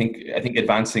be. I think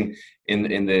advancing in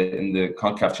the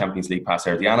CONCACAF Champions League past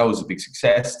Herediano was a big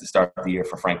success to start the year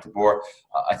for Frank de Boer.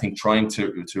 I think trying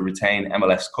to retain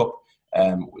MLS Cup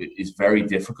is very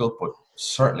difficult, but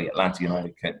certainly Atlanta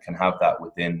United can have that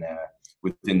within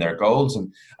their goals,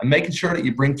 and making sure that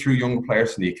you bring through younger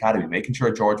players from the academy, making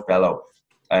sure George Bello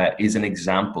is an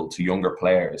example to younger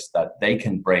players that they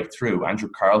can break through. Andrew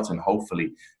Carleton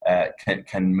hopefully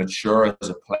can mature as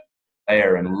a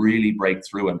player and really break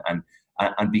through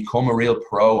and become a real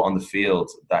pro on the field,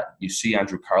 that you see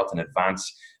Andrew Carleton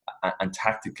advance, and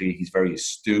tactically he's very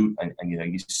astute, and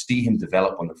you see him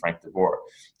develop under Frank de Boer.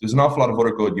 There's an awful lot of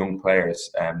other good young players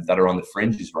that are on the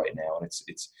fringes right now, and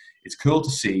it's cool to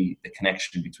see the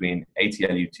connection between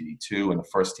Atlutd 2 and the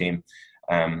first team.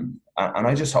 And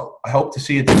I hope to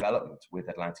see a development with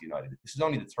Atlanta United. This is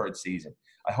only the third season.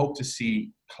 I hope to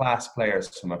see class players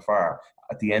from afar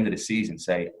at the end of the season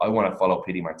say, I want to follow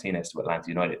Pity Martinez to Atlanta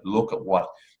United. Look at what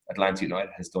Atlanta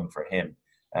United has done for him.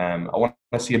 I want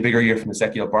to see a bigger year from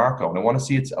Ezequiel Barco, and I want to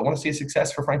see a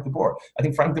success for Frank de Boer. I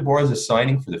think Frank de Boer is a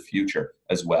signing for the future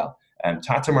as well.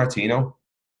 Tata Martino,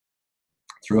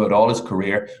 throughout all his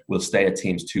career, will stay at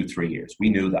teams 2-3 years. We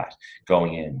knew that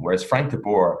going in. Whereas Frank de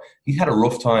Boer, he had a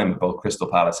rough time at both Crystal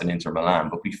Palace and Inter Milan,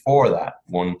 but before that,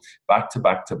 won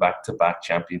back-to-back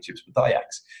championships with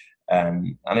Ajax.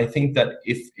 And I think that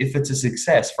if it's a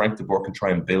success, Frank de Boer can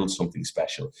try and build something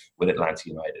special with Atlanta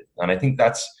United. And I think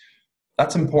that's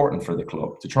important for the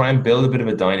club, to try and build a bit of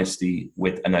a dynasty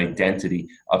with an identity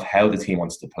of how the team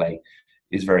wants to play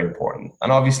is very important.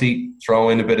 And obviously throw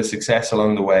in a bit of success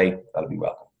along the way, that'll be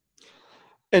welcome.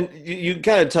 And you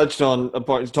kind of touched on a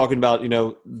part talking about,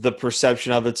 the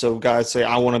perception of it. So guys say,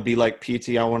 I want to be like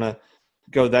PT, I want to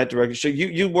go that direction. So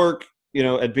you work,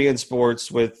 at beIN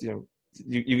Sports with,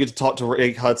 you get to talk to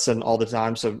Rick Hudson all the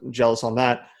time. So I'm jealous on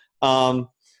that.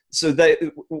 So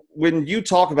when you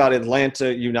talk about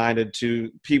Atlanta United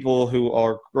to people who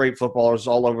are great footballers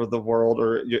all over the world,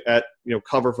 or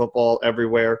cover football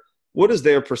everywhere, what is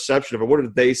their perception of it? What are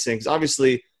they seeing? Because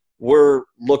obviously we're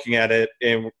looking at it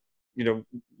and,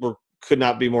 we could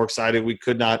not be more excited. We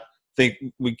could not think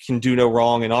we can do no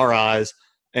wrong in our eyes,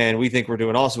 and we think we're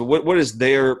doing awesome. But what is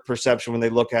their perception when they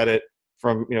look at it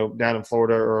from, down in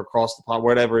Florida or across the pond,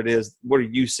 whatever it is? What are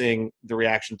you seeing the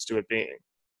reactions to it being?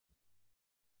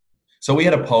 So we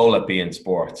had a poll at beIN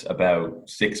Sports about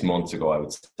 6 months ago, I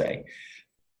would say.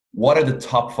 What are the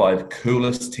top 5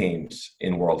 coolest teams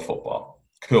in world football?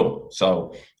 Cool.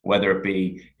 So whether it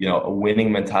be, a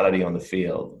winning mentality on the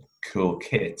field, cool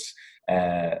kits,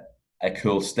 a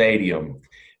cool stadium,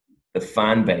 the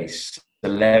fan base,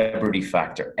 celebrity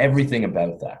factor, everything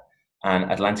about that.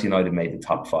 And Atlanta United made the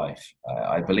top 5.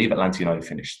 I believe Atlanta United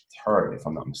finished 3rd, if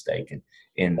I'm not mistaken,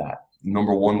 in that.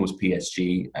 Number 1 was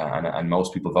PSG, and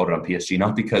most people voted on PSG,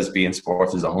 not because beIN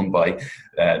Sports is owned by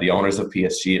the owners of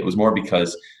PSG. It was more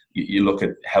because you look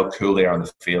at how cool they are on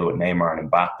the field with Neymar and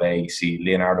Mbappe. You see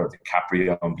Leonardo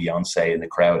DiCaprio and Beyonce in the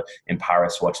crowd in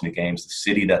Paris watching the games, the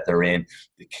city that they're in,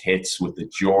 the kits with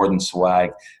the Jordan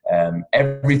swag.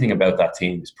 Everything about that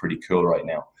team is pretty cool right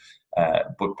now.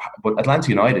 But Atlanta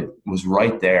United was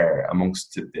right there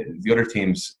amongst the other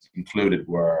teams included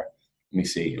were, let me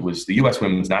see, it was the US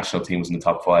women's national team was in the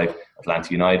top 5,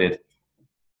 Atlanta United.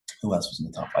 Who else was in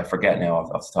the top? I forget now off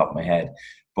the top of my head.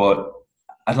 But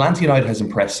Atlanta United has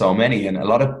impressed so many, and a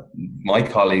lot of my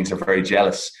colleagues are very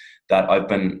jealous that I've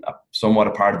been somewhat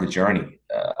a part of the journey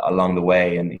along the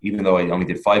way. And even though I only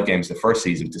did 5 games the first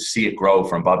season, to see it grow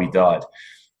from Bobby Dodd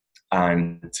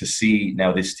and to see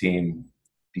now this team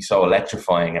be so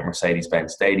electrifying at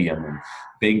Mercedes-Benz Stadium, and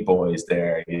big boys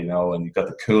there, and you've got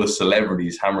the coolest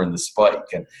celebrities hammering the spike,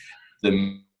 and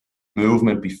the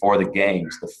movement before the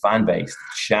games, the fan base,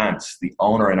 the chants, the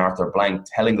owner in Arthur Blank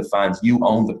telling the fans, you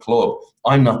own the club.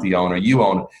 I'm not the owner, you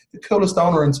own it. The coolest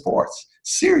owner in sports.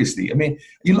 Seriously. I mean,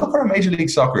 you look at Major League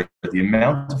Soccer, the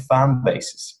amount of fan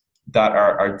bases that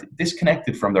are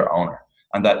disconnected from their owner,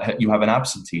 and that you have an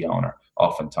absentee owner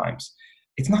oftentimes.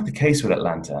 It's not the case with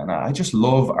Atlanta, and I just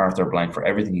love Arthur Blank for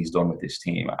everything he's done with this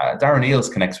team. Darren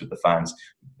Eales connects with the fans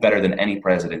better than any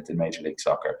president in Major League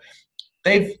Soccer.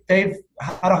 They've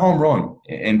had a home run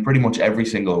in pretty much every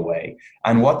single way,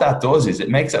 and what that does is it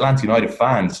makes Atlanta United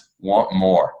fans want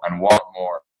more and want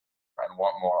more and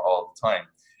want more all the time,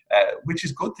 which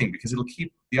is a good thing because it'll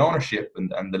keep the ownership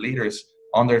and the leaders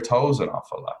on their toes an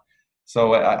awful lot.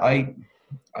 So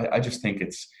I just think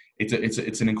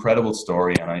it's an incredible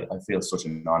story, and I feel such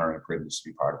an honor and privilege to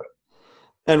be part of it.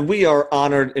 And we are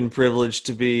honored and privileged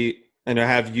to be and to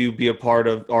have you be a part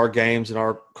of our games and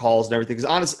our calls and everything. Because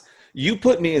honestly, you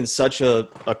put me in such a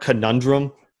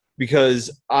conundrum, because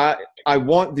I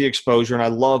want the exposure, and I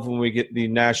love when we get the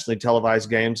nationally televised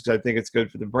games because I think it's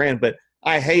good for the brand. But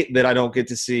I hate that I don't get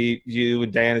to see you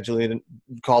and Dan and Julian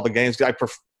call the games,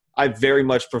 because I very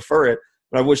much prefer it.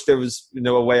 But I wish there was,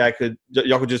 a way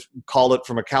y'all could just call it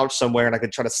from a couch somewhere and I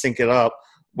could try to sync it up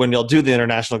when y'all do the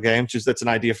international game. Just that's an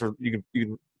idea for you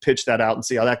can pitch that out and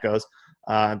see how that goes.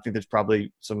 I think there's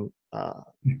probably some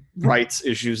rights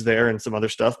issues there and some other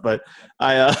stuff, but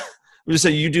I would just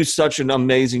say you do such an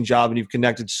amazing job and you've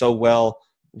connected so well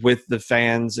with the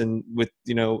fans and with,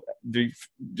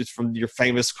 just from your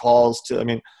famous calls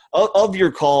to, of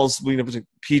your calls,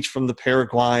 Peach from the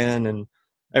Paraguayan and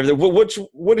everything.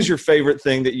 What is your favorite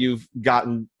thing that you've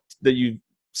gotten that you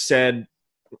said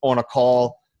on a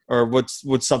call, or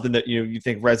what's something that you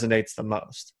think resonates the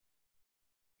most?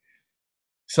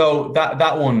 So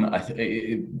that one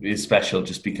is special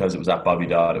just because it was at Bobby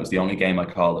Dodd. It was the only game I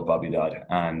called at Bobby Dodd,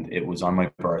 and it was on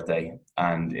my birthday,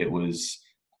 and it was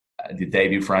the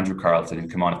debut for Andrew Carleton, who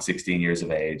came on at 16 years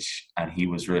of age, and he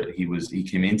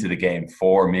came into the game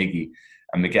for Miggy,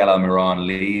 and Miguel Almiron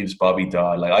leaves Bobby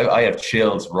Dodd. Like I have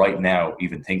chills right now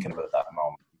even thinking about that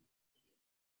moment,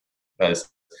 because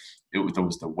there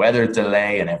was the weather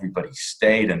delay and everybody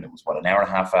stayed, and it was an hour and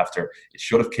a half after it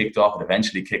should have kicked off. It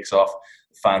eventually kicks off.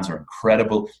 The fans are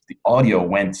incredible. The audio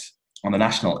went on the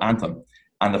national anthem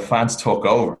and the fans took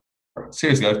over.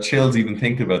 Seriously, I have chills even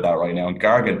thinking about that right now. And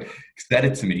Gargan said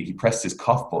it to me. He pressed his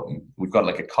cough button. We've got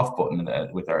like a cough button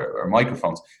with our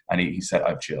microphones. And he said, I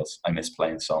have chills. I miss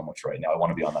playing so much right now. I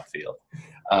want to be on that field.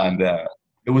 And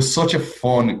it was such a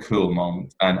fun, cool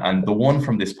moment. And the one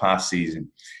from this past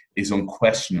season is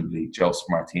unquestionably Joseph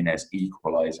Martinez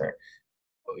equalizing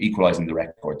the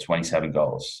record, 27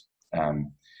 goals,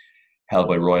 held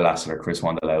by Roy Lassiter, Chris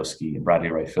Wondolowski, and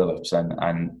Bradley Ray Phillips.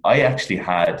 And I actually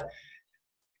had,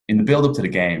 in the build-up to the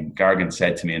game, Gargan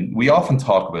said to me, and we often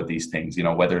talk about these things,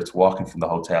 whether it's walking from the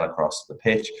hotel across the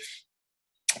pitch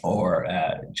or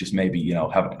just maybe,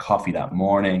 having a coffee that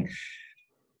morning.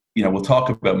 We'll talk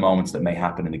about moments that may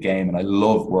happen in the game, and I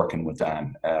love working with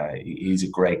Dan. He's a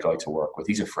great guy to work with.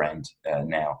 He's a friend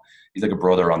now. He's like a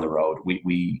brother on the road.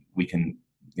 We can,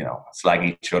 slag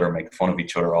each other, make fun of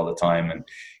each other all the time, and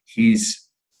he's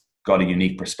got a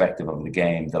unique perspective of the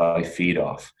game that I feed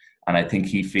off, and I think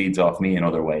he feeds off me in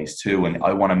other ways too, and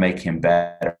I want to make him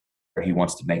better. He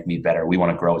wants to make me better. We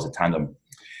want to grow as a tandem.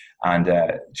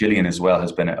 And Gillian as well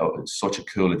has been such a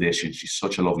cool addition. She's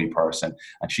such a lovely person,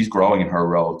 and she's growing in her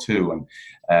role too.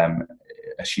 And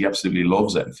she absolutely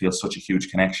loves it and feels such a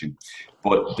huge connection.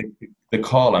 But the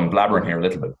call, I'm blabbering here a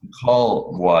little bit. The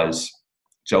call was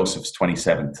Joseph's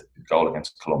 27th goal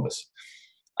against Columbus,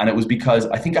 and it was because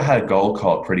I think I had a goal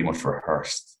call pretty much for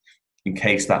Hurst in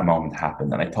case that moment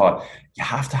happened. And I thought, you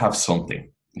have to have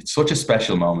something. It's such a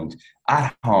special moment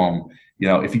at home.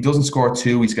 If he doesn't score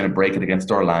 2, he's going to break it against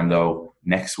Orlando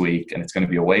next week, and it's going to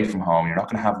be away from home. You're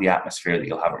not going to have the atmosphere that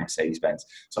you'll have at Mercedes-Benz.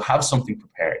 So have something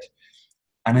prepared.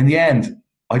 And in the end,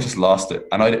 I just lost it.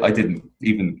 And I didn't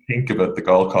even think about the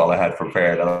goal call I had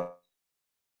prepared at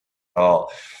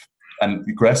all. And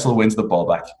Gressel wins the ball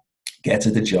back, gets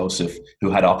it to Joseph, who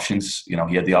had options. He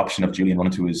had the option of Julian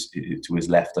running to his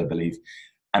left, I believe.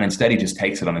 And instead, he just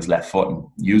takes it on his left foot and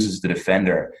uses the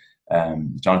defender,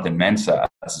 Jonathan Mensah,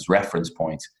 as his reference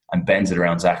point and bends it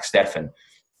around Zach Steffen.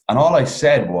 And all I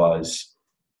said was,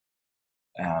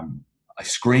 I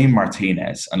screamed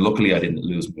Martinez, and luckily I didn't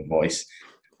lose my voice.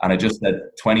 And I just said,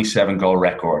 27-goal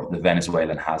record, the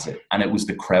Venezuelan has it. And it was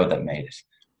the crowd that made it.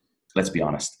 Let's be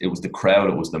honest. It was the crowd,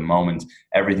 it was the moment,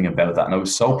 everything about that. And I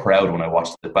was so proud when I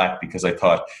watched it back, because I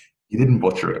thought, you didn't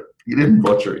butcher it. You didn't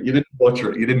butcher it. You didn't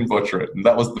butcher it. You didn't butcher it. And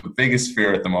that was the biggest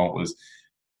fear at the moment, was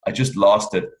I just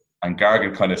lost it. And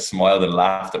Gargan kind of smiled and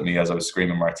laughed at me as I was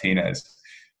screaming Martinez,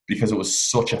 because it was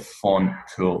such a fun,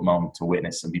 cool moment to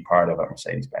witness and be part of at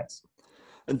Mercedes-Benz.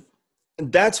 And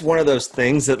that's one of those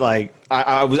things that, like,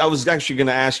 I was actually going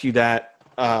to ask you that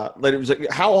later. It was like,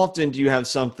 how often do you have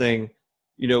something,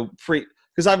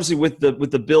 because obviously with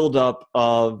the buildup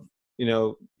of,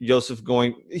 Joseph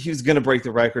he was going to break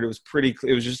the record. It was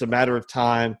it was just a matter of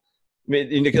time. I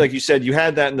mean, like you said, you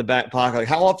had that in the back pocket. Like,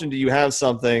 how often do you have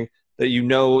something that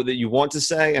that you want to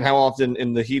say, and how often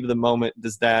in the heat of the moment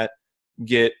does that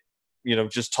get,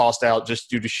 just tossed out just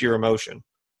due to sheer emotion?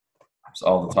 It's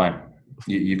all the time.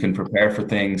 You can prepare for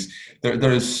things.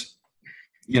 There's,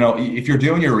 if you're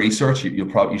doing your research,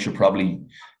 you should probably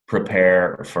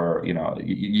prepare for, you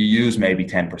use maybe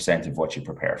 10% of what you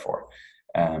prepare for,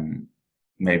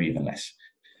 maybe even less.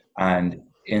 And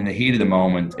in the heat of the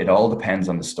moment, it all depends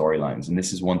on the storylines. And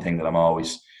this is one thing that I'm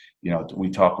always, we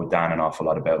talk with Dan an awful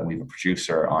lot about. And we have a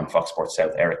producer on Fox Sports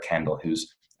South, Eric Kendall,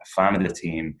 who's a fan of the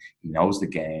team. He knows the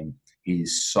game.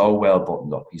 He's so well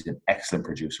buttoned up. He's an excellent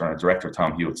producer, and a director,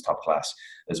 Tom Hewitt's top class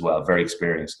as well. Very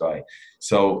experienced guy.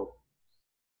 So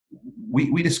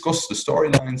we discuss the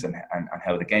storylines and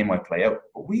how the game might play out,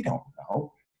 but we don't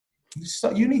know.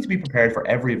 So you need to be prepared for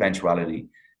every eventuality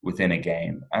within a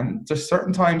game. And there's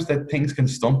certain times that things can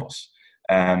stump us.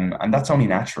 And that's only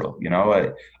natural.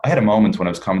 I had a moment when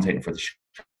I was commentating for the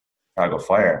Chicago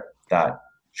Fire that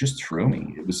just threw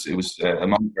me. It was a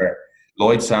moment where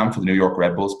Lloyd Sam for the New York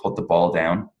Red Bulls put the ball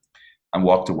down and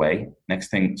walked away. Next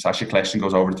thing, Sasha Kleshtin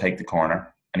goes over to take the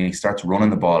corner, and he starts running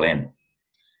the ball in.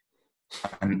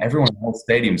 And everyone in the whole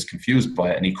stadium is confused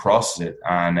by it, and he crosses it,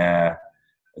 and a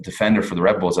defender for the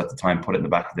Red Bulls at the time put it in the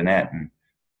back of the net, and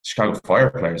Chicago Fire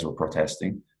players were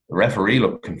protesting. The referee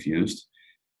looked confused,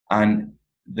 and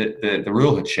the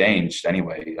rule had changed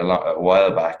anyway a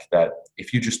while back, that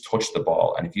if you just touch the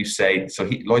ball, and if you say,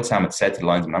 Lloyd Sam had said to the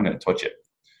linesman, "I'm going to touch it."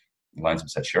 The linesman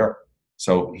said, "Sure."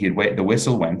 So the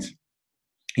whistle went.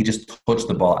 He just touched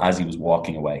the ball as he was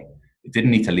walking away. It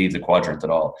didn't need to leave the quadrant at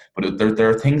all. But there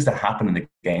are things that happen in the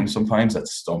game sometimes that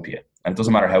stump you. And it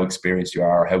doesn't matter how experienced you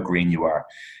are or how green you are.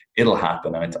 It'll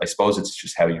happen. And I suppose it's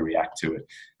just how you react to it.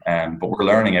 But we're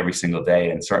learning every single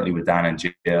day. And certainly with Dan and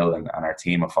Jill and our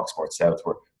team of Fox Sports South,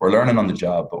 we're learning on the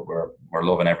job, but we're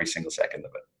loving every single second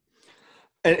of it.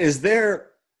 And is there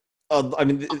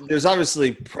there's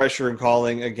obviously pressure in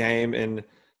calling a game and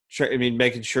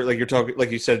making sure, like you're talking,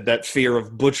 like you said, that fear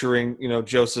of butchering,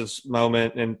 Joseph's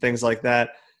moment and things like that.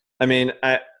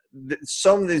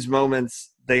 Some of these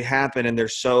moments, they happen and they're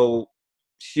so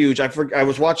huge. I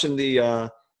was watching a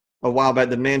while back,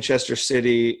 the Manchester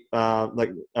City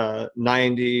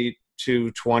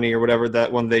 90-20 or whatever, that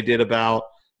one they did about.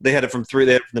 They had it from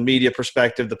the media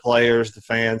perspective, the players, the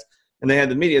fans, and they had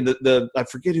the media. I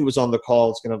forget who was on the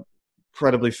call. It's an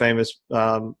incredibly famous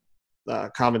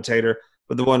commentator.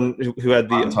 But the one who had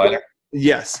the Martin Tyler.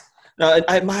 Yes,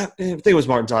 I think it was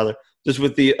Martin Tyler. Just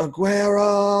with the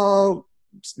Aguero,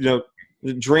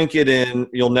 drink it in.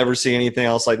 You'll never see anything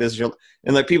else like this. And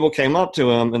people came up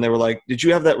to him and they were like, "Did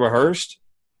you have that rehearsed?"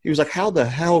 He was like, "How the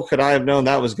hell could I have known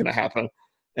that was going to happen?"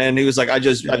 And he was like,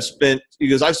 I've spent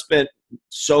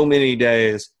so many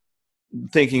days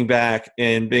thinking back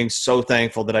and being so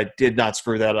thankful that I did not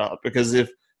screw that up, because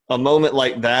if a moment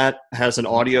like that has an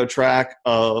audio track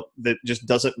that just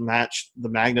doesn't match the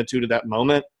magnitude of that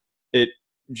moment, it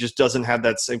just doesn't have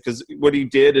that same, because what he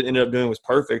did and ended up doing was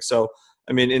perfect. So,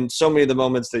 in so many of the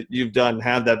moments that you've done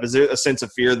have that, is there a sense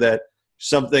of fear that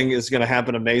something is going to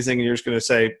happen amazing and you're just going to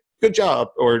say, "Good job,"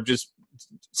 or just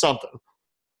something?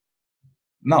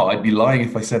 No, I'd be lying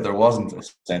if I said there wasn't a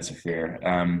sense of fear.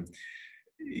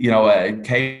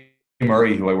 Kay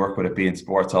Murray, who I work with at beIN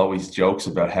Sports, always jokes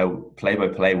about how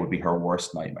play-by-play would be her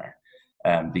worst nightmare,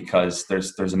 because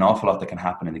there's an awful lot that can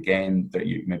happen in the game that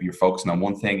maybe you're focusing on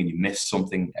one thing and you miss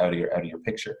something out of your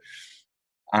picture.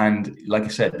 And like I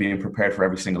said, being prepared for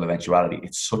every single eventuality,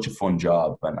 it's such a fun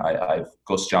job. And I've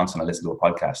Gus Johnson, I listened to a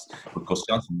podcast with Gus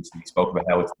Johnson, he spoke about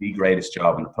how it's the greatest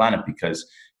job on the planet, because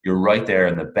you're right there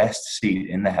in the best seat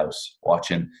in the house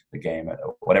watching the game at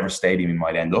whatever stadium you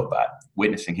might end up at,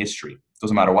 witnessing history.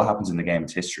 Doesn't matter what happens in the game,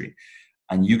 it's history.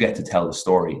 And you get to tell the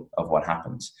story of what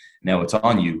happens. Now, it's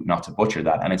on you not to butcher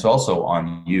that. And it's also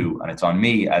on you, and it's on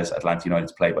me as Atlanta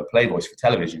United's play-by-play voice for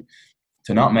television,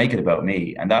 to not make it about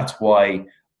me. And that's why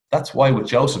with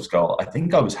Joseph's goal, I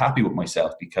think I was happy with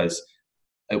myself, because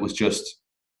it was just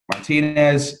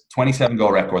Martinez,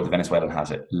 27-goal record, the Venezuelan has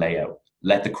it, layout.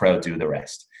 Let the crowd do the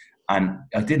rest. And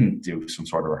I didn't do some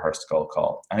sort of rehearsed goal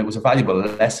call. And it was a valuable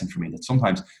lesson for me that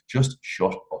sometimes just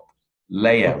shut up,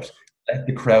 lay out, let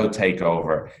the crowd take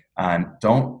over, and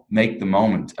don't make the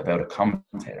moment about a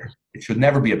commentator. It should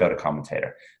never be about a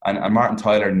commentator. And Martin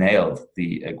Tyler nailed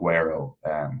the Aguero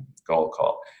goal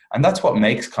call. And that's what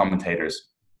makes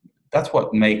commentators, that's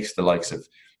what makes the likes of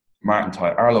Martin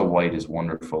Tyler. Arlo White is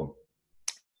wonderful.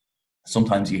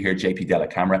 Sometimes you hear JP Della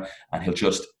Camera and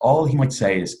all he might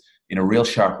say is, in a real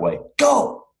sharp way,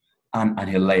 "Go!" And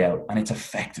he'll lay out, and it's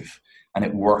effective and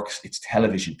it works. It's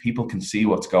television. People can see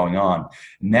what's going on.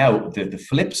 Now, the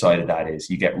flip side of that is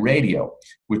you get radio,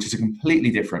 which is a completely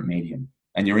different medium.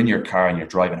 And you're in your car and you're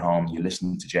driving home, and you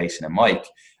listen to Jason and Mike,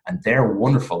 and they're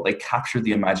wonderful. They capture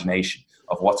the imagination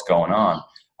of what's going on.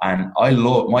 And I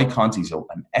love, Mike Conti's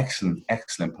an excellent,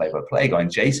 excellent play-by-play guy, and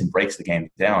Jason breaks the game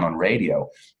down on radio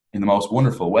in the most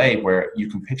wonderful way, where you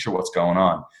can picture what's going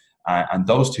on. And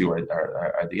those two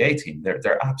are the A-team.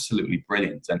 They're absolutely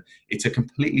brilliant. And it's a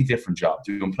completely different job.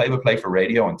 Doing play-by-play for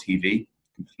radio and TV,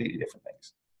 completely different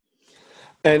things.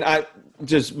 And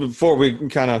before we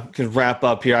kind of can wrap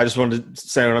up here, I just wanted to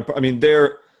say,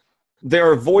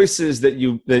 there are voices that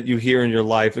you hear in your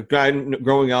life.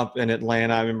 Growing up in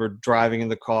Atlanta, I remember driving in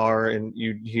the car and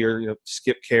you'd hear,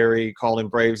 Skip Carey calling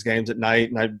Braves games at night,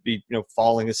 and I'd be,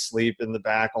 falling asleep in the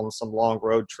back on some long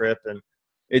road trip. And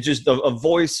it just, a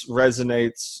voice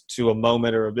resonates to a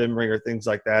moment or a memory or things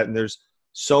like that. And there's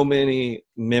so many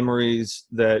memories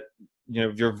that,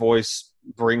 your voice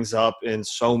brings up in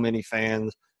so many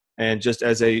fans. And just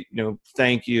as a,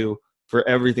 thank you for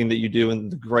everything that you do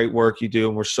and the great work you do.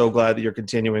 And we're so glad that you're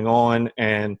continuing on.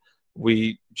 And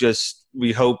we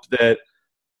hope that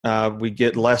we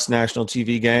get less national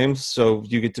TV games, so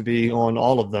you get to be on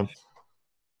all of them.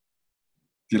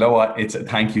 You know what?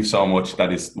 Thank you so much.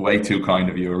 That is way too kind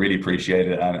of you. I really appreciate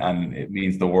it. And it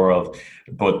means the world.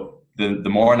 But the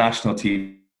more national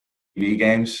TV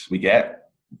games we get,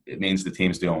 it means the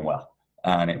team's doing well.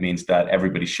 And it means that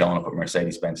everybody's showing up at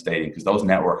Mercedes-Benz Stadium, because those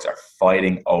networks are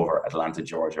fighting over Atlanta,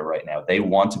 Georgia right now. They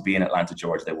want to be in Atlanta,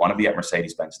 Georgia. They want to be at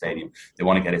Mercedes-Benz Stadium. They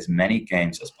want to get as many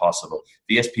games as possible.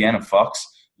 ESPN and Fox,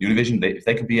 Univision, if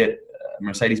they could be at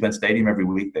Mercedes-Benz Stadium every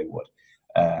week, they would.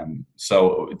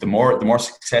 So the more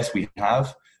success we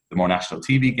have, the more national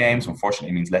TV games. Unfortunately,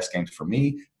 it means less games for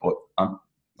me, but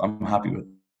I'm happy with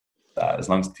that as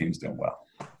long as the team's doing well.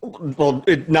 Well,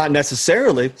 not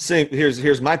necessarily. See,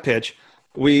 here's my pitch.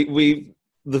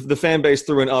 The fan base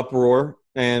threw an uproar,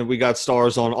 and we got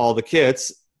stars on all the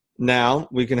kits. Now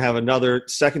we can have another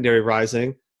secondary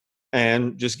rising,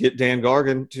 and just get Dan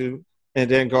Gargan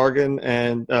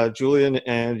and Julian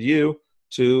and you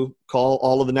to call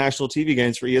all of the national TV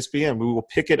games for ESPN. We will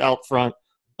pick it out front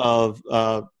of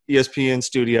ESPN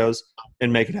studios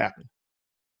and make it happen.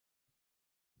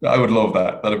 I would love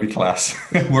that. That'd be class.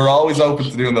 We're always open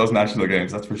to doing those national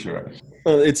games. That's for sure.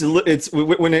 It's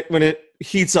when it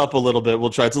heats up a little bit, we'll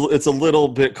try. It's a little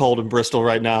bit cold in Bristol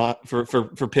right now for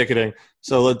picketing.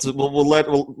 So we'll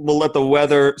let the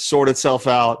weather sort itself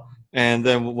out, and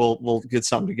then we'll get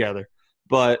something together.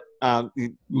 But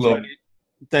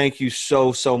thank you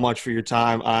so much for your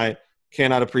time. I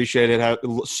cannot appreciate it. I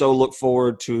so look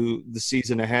forward to the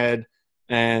season ahead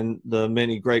and the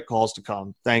many great calls to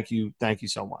come. Thank you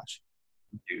so much.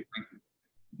 Thank you.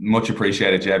 Much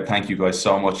appreciated, Jeb. Thank you guys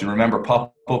so much. And remember,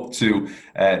 pop up to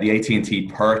the AT&T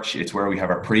Perch. It's where we have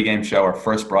our pregame show. Our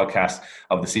first broadcast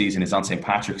of the season is on St.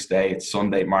 Patrick's Day. It's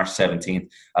Sunday, March 17th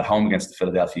at home against the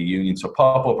Philadelphia Union. So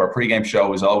pop up. Our pregame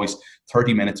show is always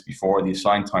 30 minutes before the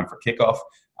assigned time for kickoff.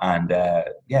 And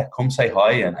come say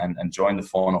hi and join the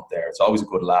fun up there. It's always a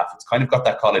good laugh. It's kind of got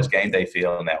that college game day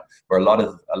feel now, where a lot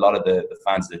of the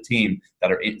fans of the team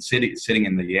that are sitting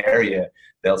in the area,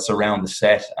 they'll surround the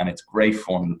set, and it's great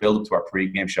fun. The build up to our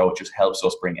pre-game show, it just helps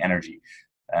us bring energy.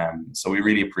 So we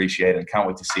really appreciate it, and can't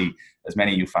wait to see as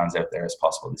many of you fans out there as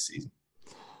possible this season.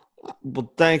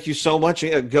 Well, thank you so much.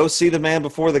 Go see the man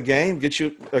before the game. Get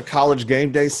you a college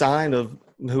game day sign of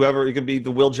whoever. It could be the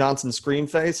Will Johnson scream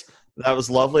face. That was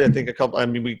lovely. I think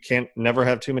we can't never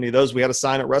have too many of those. We had a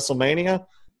sign at WrestleMania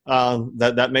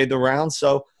that made the round.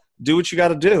 So do what you got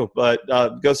to do, but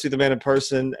go see the man in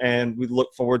person, and we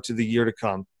look forward to the year to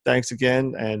come. Thanks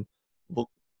again. And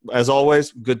as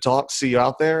always, good talk. See you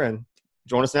out there, and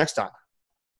join us next time.